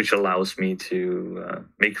which allows me to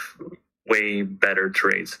make way better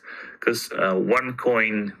trades, because one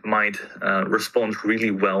coin might respond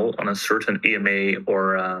really well on a certain EMA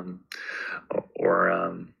or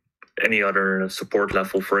any other support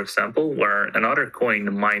level, for example, where another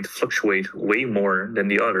coin might fluctuate way more than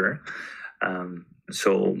the other.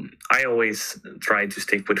 So I always try to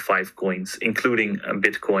stick with 5 coins, including a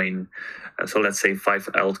Bitcoin. So let's say 5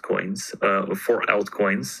 altcoins, 4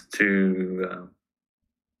 altcoins to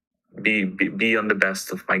be on the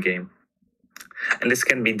best of my game. And this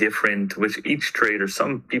can be different with each trader.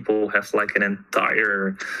 Some people have like an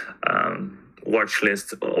entire watch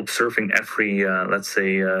list observing every, let's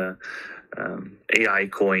say, AI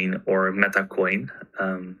coin or meta coin.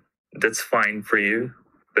 That's fine for you.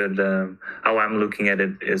 But how I'm looking at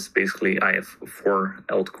it is basically I have 4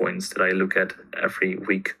 altcoins that I look at every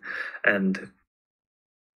week and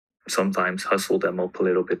sometimes hustle them up a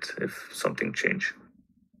little bit if something changes.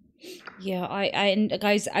 Yeah, and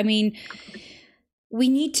guys, I mean, we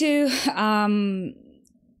need to,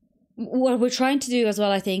 what we're trying to do as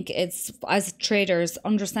well, I think, it's as traders,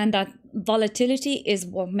 understand that volatility is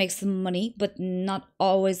what makes them money, but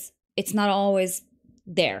it's not always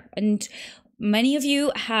there. And many of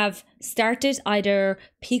you have started either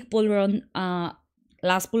peak bull run,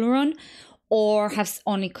 last bull run, or have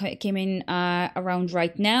only came in around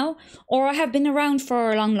right now, or have been around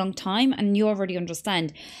for a long time and you already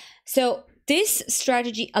understand. So this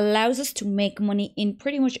strategy allows us to make money in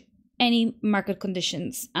pretty much any market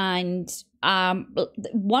conditions, and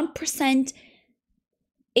 1%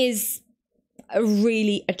 is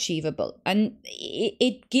really achievable, and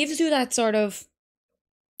it gives you that sort of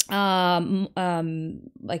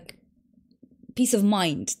like peace of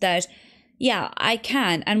mind that yeah, I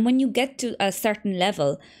can. And when you get to a certain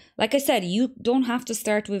level, like I said, you don't have to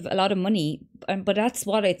start with a lot of money, but that's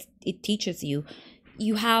what it teaches you.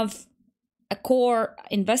 You have a core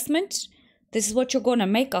investment. This is what you're going to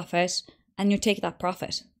make off it, and you take that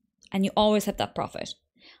profit, and you always have that profit,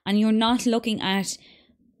 and you're not looking at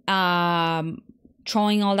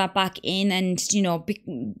throwing all that back in, and you know,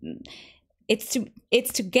 it's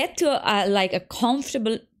to get to like a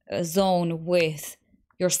comfortable zone with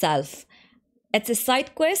yourself. It's a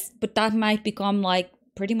side quest, but that might become like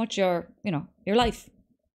pretty much your life.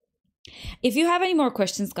 If you have any more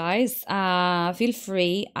questions, guys, feel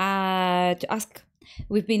free to ask.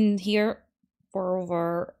 We've been here for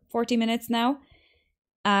over 40 minutes now.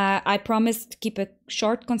 I promised to keep it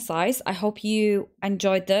short, concise. I hope you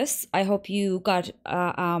enjoyed this. I hope you got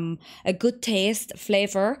a good taste,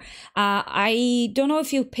 flavor. I don't know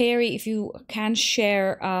if you, Perry, if you can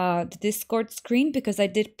share the Discord screen, because I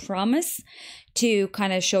did promise to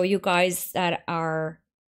kind of show you guys that are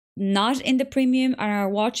not in the premium and are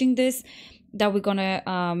watching this, that we're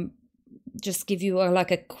gonna just give you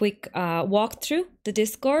a quick walk through the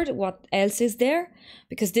Discord, what else is there,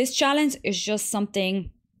 because this challenge is just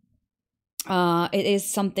something, it is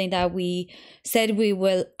something that we said we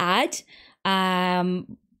will add,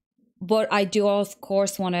 but I do of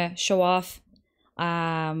course want to show off.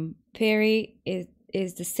 Perry,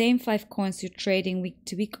 is the same 5 coins you're trading week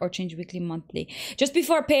to week or change weekly, monthly? Just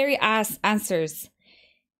before Perry answers,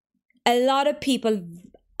 a lot of people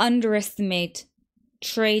underestimate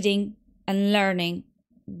trading and learning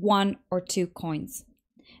 1 or 2 coins.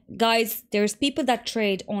 Guys, there's people that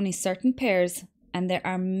trade only certain pairs and they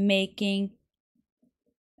are making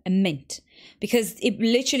a mint, because it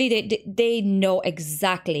literally they know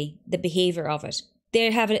exactly the behavior of it. They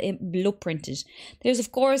have it blueprinted. There's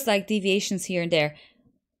of course like deviations here and there,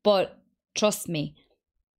 but trust me,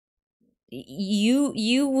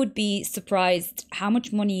 you would be surprised how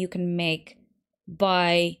much money you can make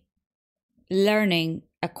by learning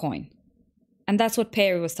a coin. And that's what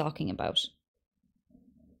Perry was talking about.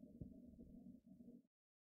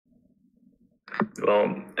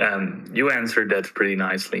 Well, you answered that pretty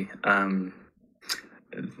nicely.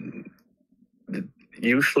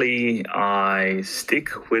 Usually I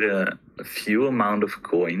stick with a few amount of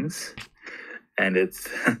coins, and it's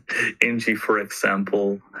NG, for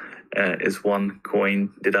example, is one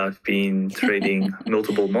coin that I've been trading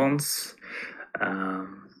multiple months.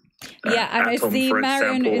 Yeah, and Atom, I see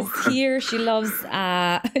Marion example. is here. She loves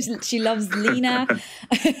Lena,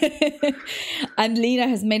 and Lena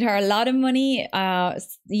has made her a lot of money.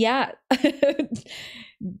 Yeah,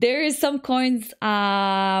 there is some coins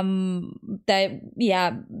that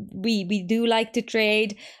we do like to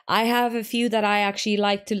trade. I have a few that I actually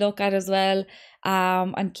like to look at as well,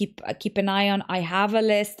 and keep an eye on. I have a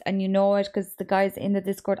list, and you know it because the guys in the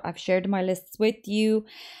Discord, I've shared my lists with you.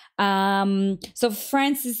 So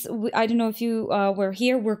Francis, I don't know if you were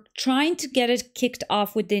here. We're trying to get it kicked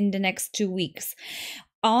off within the next 2 weeks,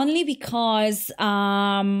 only because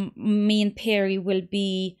me and Perry will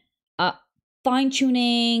be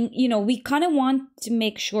fine-tuning. You know, we kind of want to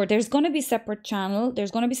make sure there's going to be separate channel,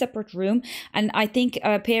 there's going to be separate room. And I think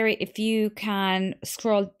Perry, if you can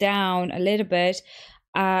scroll down a little bit,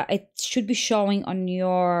 it should be showing on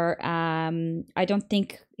your I don't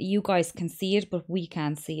think you guys can see it, but we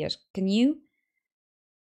can see it. Can you?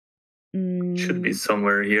 Should be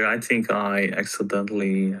somewhere here. I think I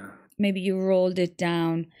accidentally maybe you rolled it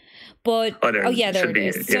down, but yeah, there it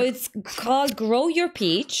is. Yeah. So it's called Grow Your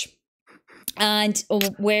Peach, and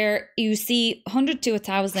where you see 100 to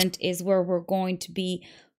 1,000 is where we're going to be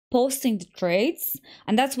posting the trades,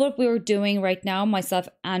 and that's what we're doing right now, myself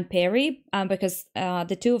and Perry, because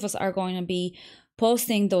the two of us are going to be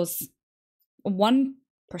posting those 1%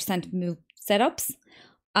 move setups.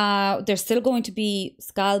 There's still going to be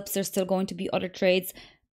scalps, there's still going to be other trades.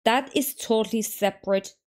 That is totally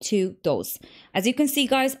separate to those. As you can see,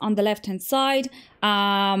 guys, on the left hand side,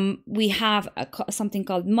 we have something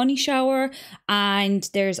called Money Shower, and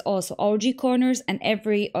there's also OG corners, and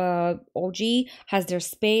every OG has their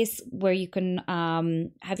space where you can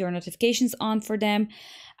have your notifications on for them.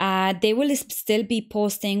 They will still be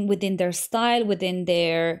posting within their style, within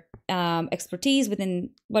their expertise, within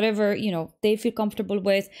whatever they feel comfortable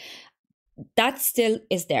with. That still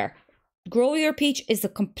is there. Grow Your Peach is a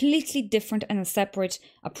completely different and a separate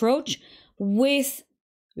approach with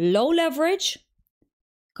low leverage,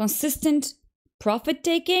 consistent profit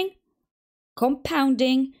taking,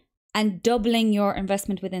 compounding, and doubling your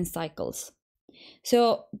investment within cycles.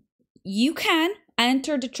 So you can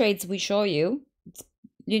enter the trades we show you.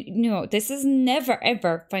 This is never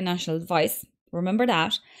ever financial advice. Remember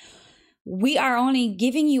that. We are only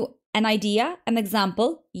giving you an idea, an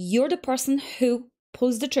example. You're the person who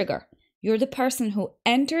pulls the trigger. You're the person who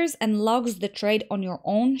enters and logs the trade on your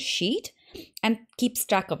own sheet and keeps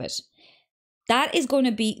track of it. That is going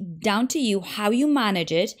to be down to you how you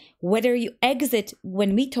manage it, whether you exit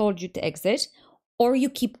when we told you to exit or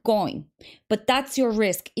you keep going. But that's your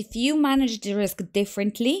risk. If you manage the risk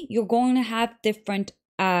differently, you're going to have different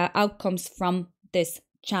outcomes from this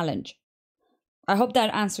challenge. I hope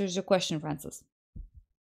that answers your question, Francis.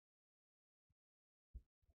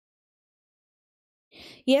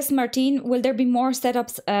 Yes, Martine, will there be more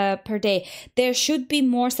setups per day? There should be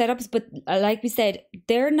more setups, but like we said,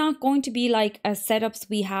 they're not going to be like setups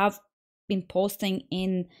we have been posting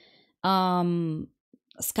in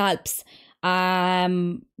scalps.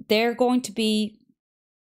 They're going to be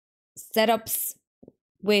setups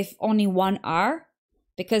with only 1 hour,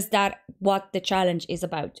 because that's what the challenge is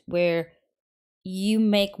about, where you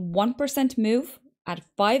make 1% move at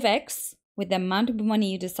 5x with the amount of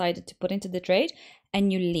money you decided to put into the trade,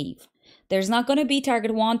 and you leave. There's not going to be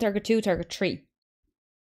target 1, target 2, target 3.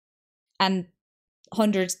 And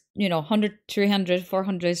hundreds, 100, 300,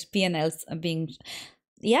 400 PNLs being...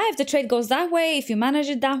 Yeah, if the trade goes that way, if you manage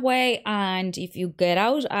it that way, and if you get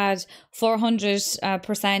out at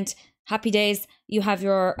 400%, happy days, you have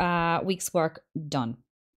your week's work done.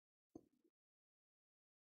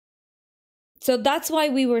 So that's why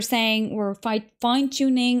we were saying we're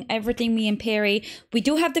fine-tuning everything, me and Perry. We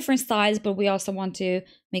do have different styles, but we also want to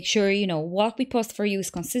make sure, what we post for you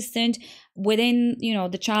is consistent within,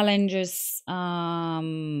 the challenges,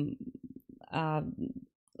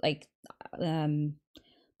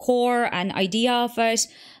 core and idea of it.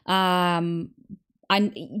 And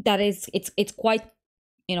that is, it's quite,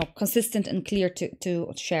 consistent and clear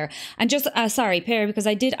to share. And just sorry, Perry, because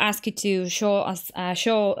I did ask you to show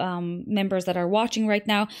members that are watching right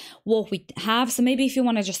now what we have. So maybe if you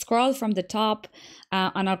want to just scroll from the top,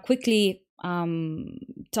 and I'll quickly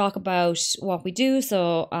talk about what we do.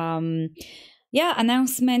 So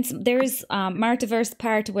announcements. There is MartaVerse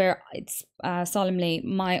part where it's solemnly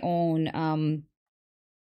my own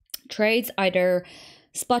trades, either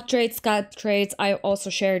spot trades, scalp trades. I also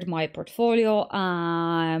shared my portfolio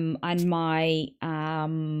and my I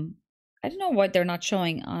don't know what they're not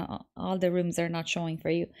showing. All the rooms are not showing for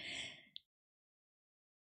you.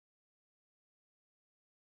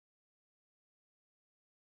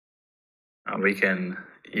 We can.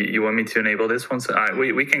 You want me to enable this one? So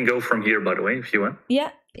we can go from here, by the way, if you want.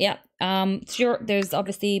 Yeah. Sure. There's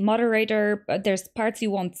obviously moderator. There's parts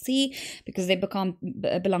you won't see because they belong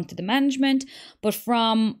to the management. But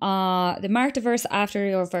from the MartaVerse, after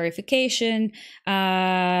your verification,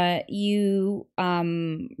 you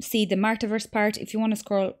see the MartaVerse part. If you want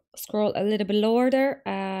to scroll a little bit lower there,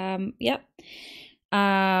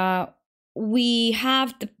 we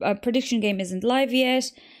have the prediction game isn't live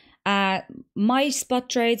yet. My spot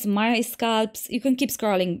trades, my scalps, you can keep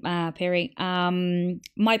scrolling, Perry.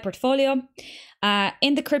 My portfolio,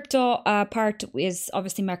 in the crypto part is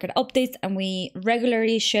obviously market updates, and we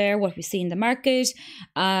regularly share what we see in the market.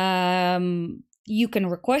 You can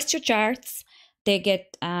request your charts. They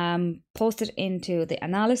get posted into the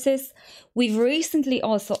analysis. We've recently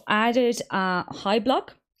also added high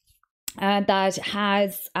block that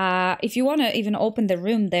has, if you want to even open the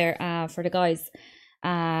room there for the guys,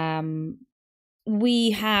 we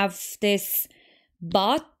have this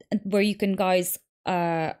bot where you can guys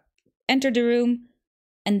enter the room,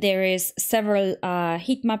 and there is several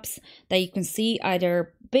heat maps that you can see,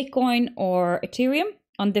 either Bitcoin or Ethereum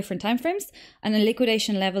on different time frames, and the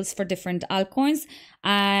liquidation levels for different altcoins.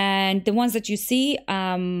 And the ones that you see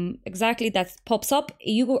exactly that pops up,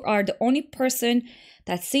 you are the only person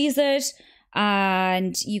that sees it.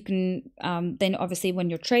 And you can then obviously when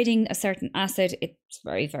you're trading a certain asset, it's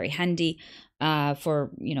very, very handy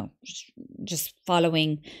for just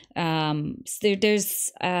following. So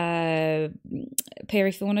there's Perry,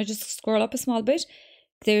 if you want to just scroll up a small bit,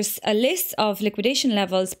 there's a list of liquidation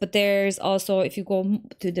levels, but there's also, if you go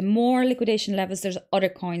to the more liquidation levels, there's other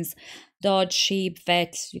coins, Dodge, Sheep,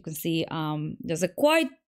 Vet. You can see there's a quite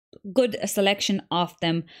good selection of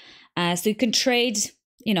them, so you can trade,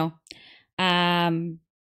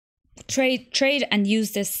 trade and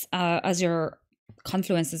use this as your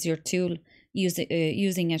Confluence, as your tool,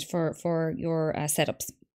 using it for your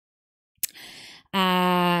setups.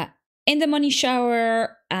 In the money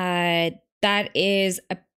shower, that is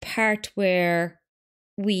a part where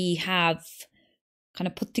we have kind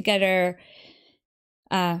of put together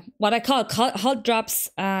what I call hot drops.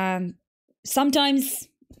 Sometimes,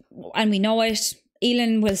 and we know it,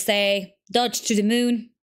 Elon will say Dodge to the moon,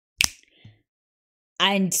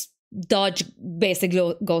 and Dodge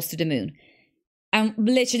basically goes to the moon. And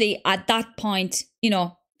literally at that point,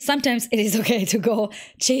 sometimes it is okay to go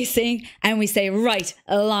chasing, and we say, right,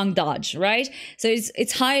 a long Dodge, right? So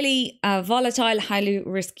it's highly volatile, highly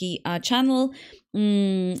risky channel.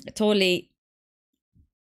 Totally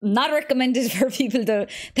not recommended for people that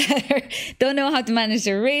don't know how to manage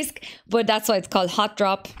their risk, but that's why it's called hot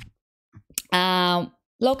drop.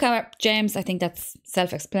 Low carb gems, I think that's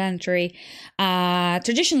self-explanatory.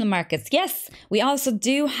 Traditional markets, yes. We also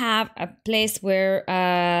do have a place where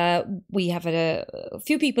we have a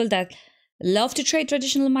few people that love to trade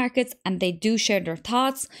traditional markets, and they do share their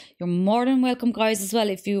thoughts. You're more than welcome, guys, as well,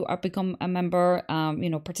 if you are become a member,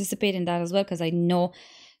 participate in that as well, because I know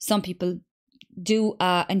some people do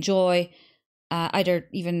enjoy either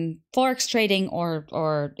even forex trading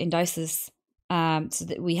or indices. So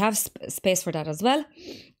that we have space for that as well.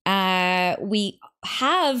 We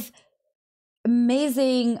have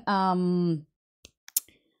amazing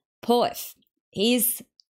Poef. He's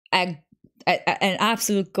an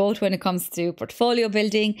absolute goat when it comes to portfolio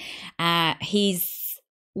building. He's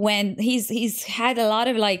had a lot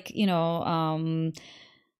of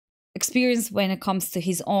experience when it comes to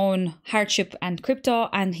his own hardship and crypto,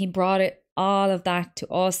 and he brought all of that to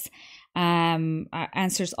us.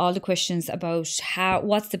 Answers all the questions about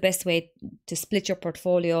what's the best way to split your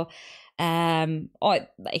portfolio.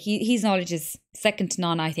 His knowledge is second to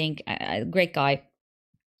none, I think. A great guy.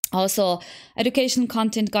 Also, educational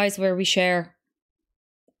content, guys, where we share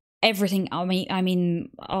everything. I mean,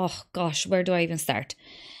 oh gosh, where do I even start?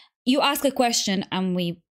 You ask a question and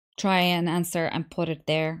we try and answer and put it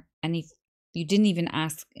there. And if you didn't even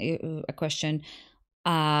ask a question,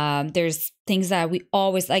 there's things that we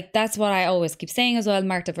always like. That's what I always keep saying as well.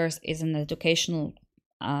 MartaVerse is an educational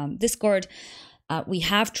Discord. We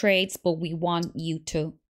have trades, but we want you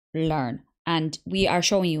to learn, and we are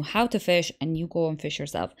showing you how to fish, and you go and fish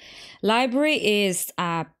yourself. Library is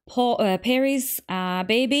Perry's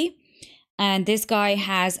baby, and this guy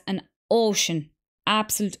has an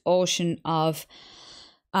absolute ocean of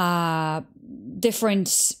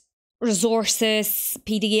different resources,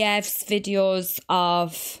 PDFs, videos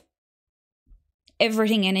of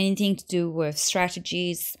everything and anything to do with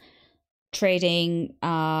strategies, trading.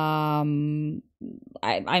 I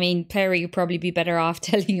mean, Perry, you'd probably be better off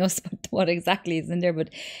telling us what exactly is in there, but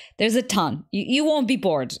there's a ton. You won't be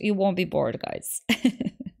bored. You won't be bored, guys.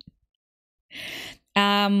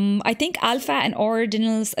 I think alpha and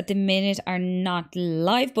ordinals at the minute are not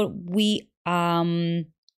live, but we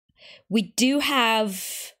do have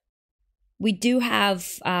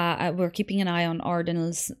we're keeping an eye on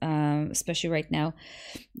ordinals, especially right now.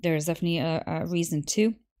 There's definitely a reason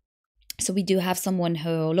to. So we do have someone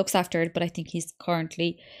who looks after it, but I think he's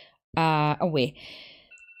currently away.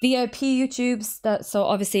 VIP YouTubes, so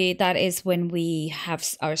obviously that is when we have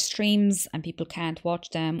our streams and people can't watch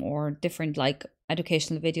them, or different like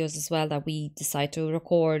educational videos as well that we decide to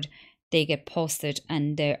record. They get posted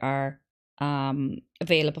and they are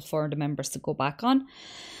available for the members to go back on.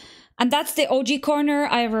 And that's the OG corner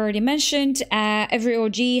I've already mentioned. Every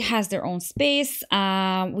OG has their own space.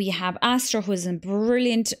 We have Astro, who is a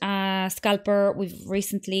brilliant scalper. We've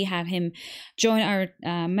recently had him join our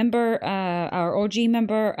our OG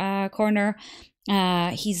member corner.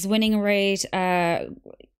 His winning rate averages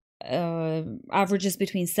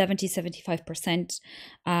between 70-75%.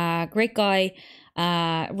 Great guy.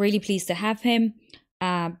 Really pleased to have him.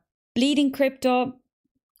 Bleeding Crypto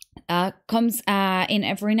comes in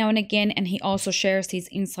every now and again, and he also shares his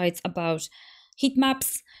insights about heat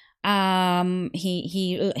maps.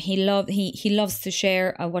 He loves to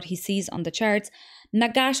share what he sees on the charts.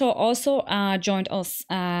 Nagato also joined us,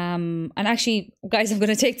 and actually, guys, I'm going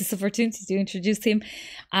to take this opportunity to introduce him.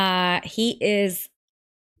 He is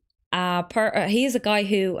a guy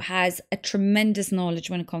who has a tremendous knowledge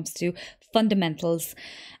when it comes to fundamentals.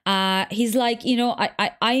 He's like,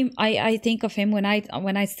 I think of him when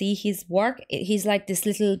I see his work. He's like this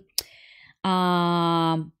little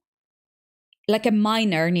like a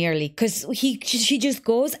miner nearly, because he just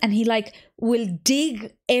goes and he like will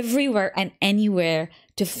dig everywhere and anywhere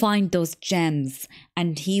to find those gems,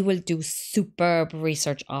 and he will do superb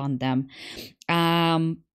research on them.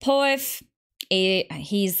 Poef,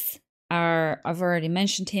 I've already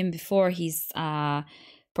mentioned him before. He's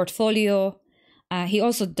portfolio. He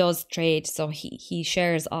also does trade, so he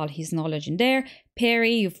shares all his knowledge in there.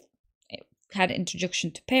 Perry, you've had an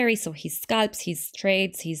introduction to Perry, so his scalps, his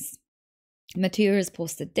trades, his materials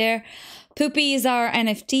posted there. Poopy is our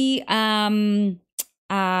NFT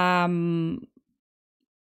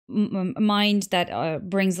mind that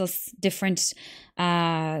brings us different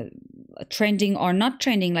trending or not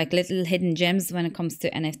trending, like little hidden gems when it comes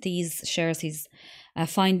to NFTs, shares his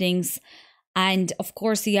findings. And of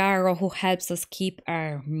course, Yaro, who helps us keep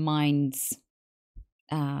our minds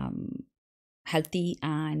healthy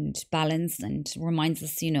and balanced, and reminds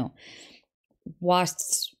us,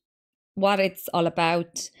 what it's all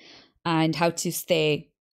about and how to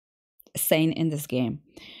stay sane in this game.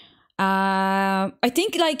 I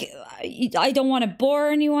think like I don't want to bore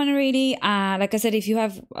anyone really. Like I said, if you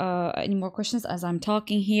have any more questions as I'm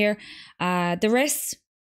talking here, the rest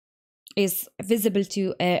is visible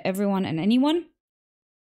to everyone and anyone.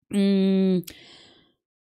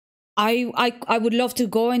 I would love to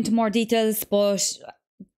go into more details, but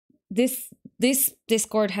this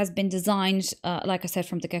Discord has been designed, like I said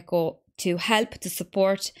from the get-go, to help, to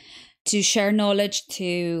support, to share knowledge,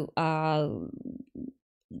 to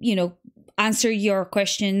answer your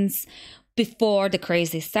questions before the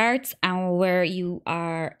crazy starts, and where you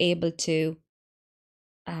are able to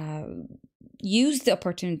use the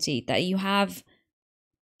opportunity that you have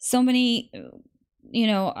so many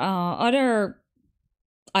other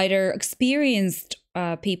either experienced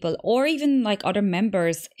people or even like other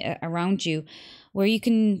members around you, where you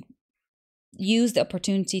can use the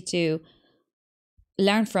opportunity to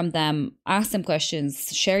learn from them, ask them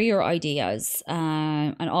questions, share your ideas,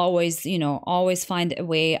 and always find a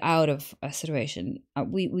way out of a situation.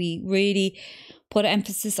 We really put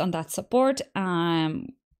emphasis on that support.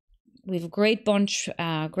 We have a great bunch,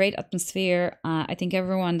 great atmosphere. I think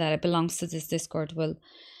everyone that belongs to this Discord will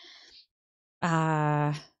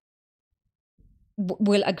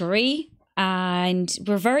agree, and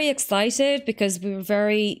we're very excited because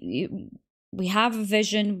we have a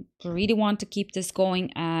vision. We really want to keep this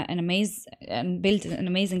going and build an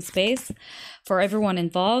amazing space for everyone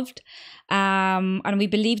involved. And we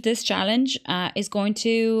believe this challenge is going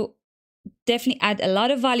to definitely add a lot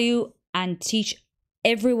of value and teach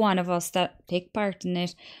every one of us that take part in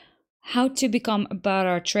it how to become a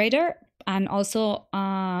better trader, and also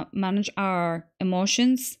manage our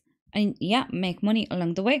emotions and make money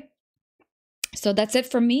along the way. So that's it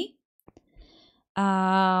from me.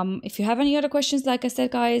 If you have any other questions, like I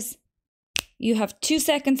said, guys, you have 2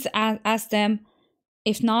 seconds to ask them.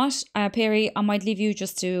 If not, Perry, I might leave you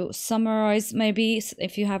just to summarize, maybe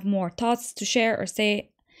if you have more thoughts to share or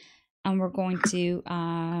say, and we're going to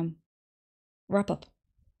wrap up.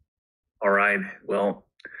 All right. Well,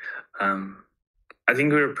 I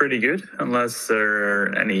think we're pretty good, unless there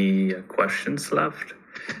are any questions left.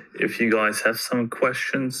 If you guys have some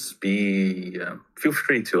questions, feel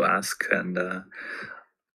free to ask, and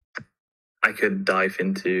I could dive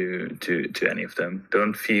into any of them.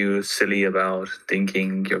 Don't feel silly about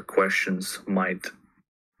thinking your questions might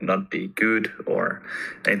not be good or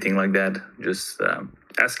anything like that. Just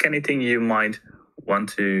ask anything you might want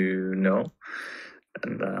to know,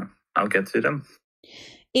 and I'll get to them.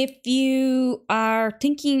 If you are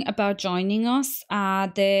thinking about joining us,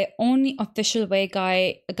 the only official way,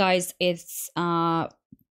 guys, is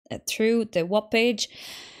through the webpage.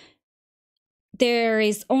 There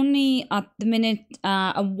is only at the minute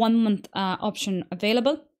a 1 month option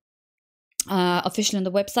available, officially on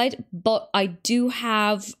the website. But I do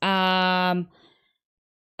have an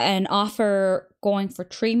offer going for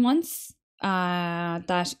 3 months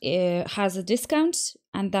that has a discount,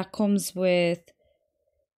 and that comes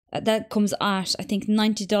at, I think,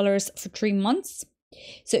 $90 for 3 months.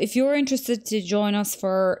 So if you're interested to join us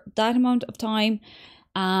for that amount of time,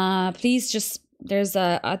 please just, there's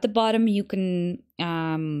at the bottom, you can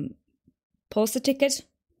post a ticket,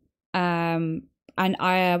 and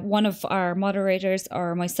one of our moderators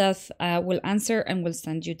or myself will answer and will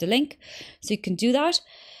send you the link, so you can do that.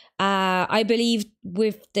 I believe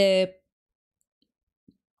with the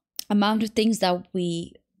amount of things that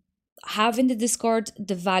we have in the Discord,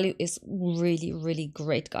 the value is really, really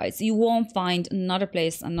great, guys. You won't find another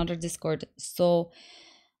Discord so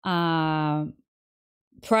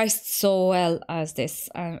priced so well as this.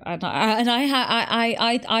 I'm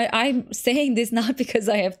saying this not because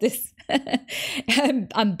I have this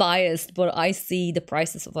I'm biased, but I see the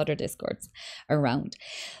prices of other Discords around.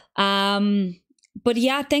 But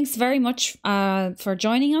yeah, thanks very much for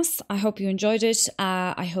joining us. I hope you enjoyed it.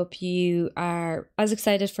 I hope you are as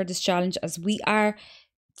excited for this challenge as we are.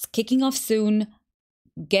 It's kicking off soon.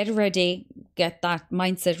 Get ready, get that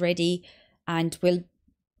mindset ready, and we'll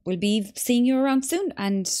be seeing you around soon.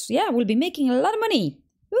 And yeah, we'll be making a lot of money.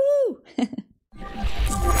 Woo!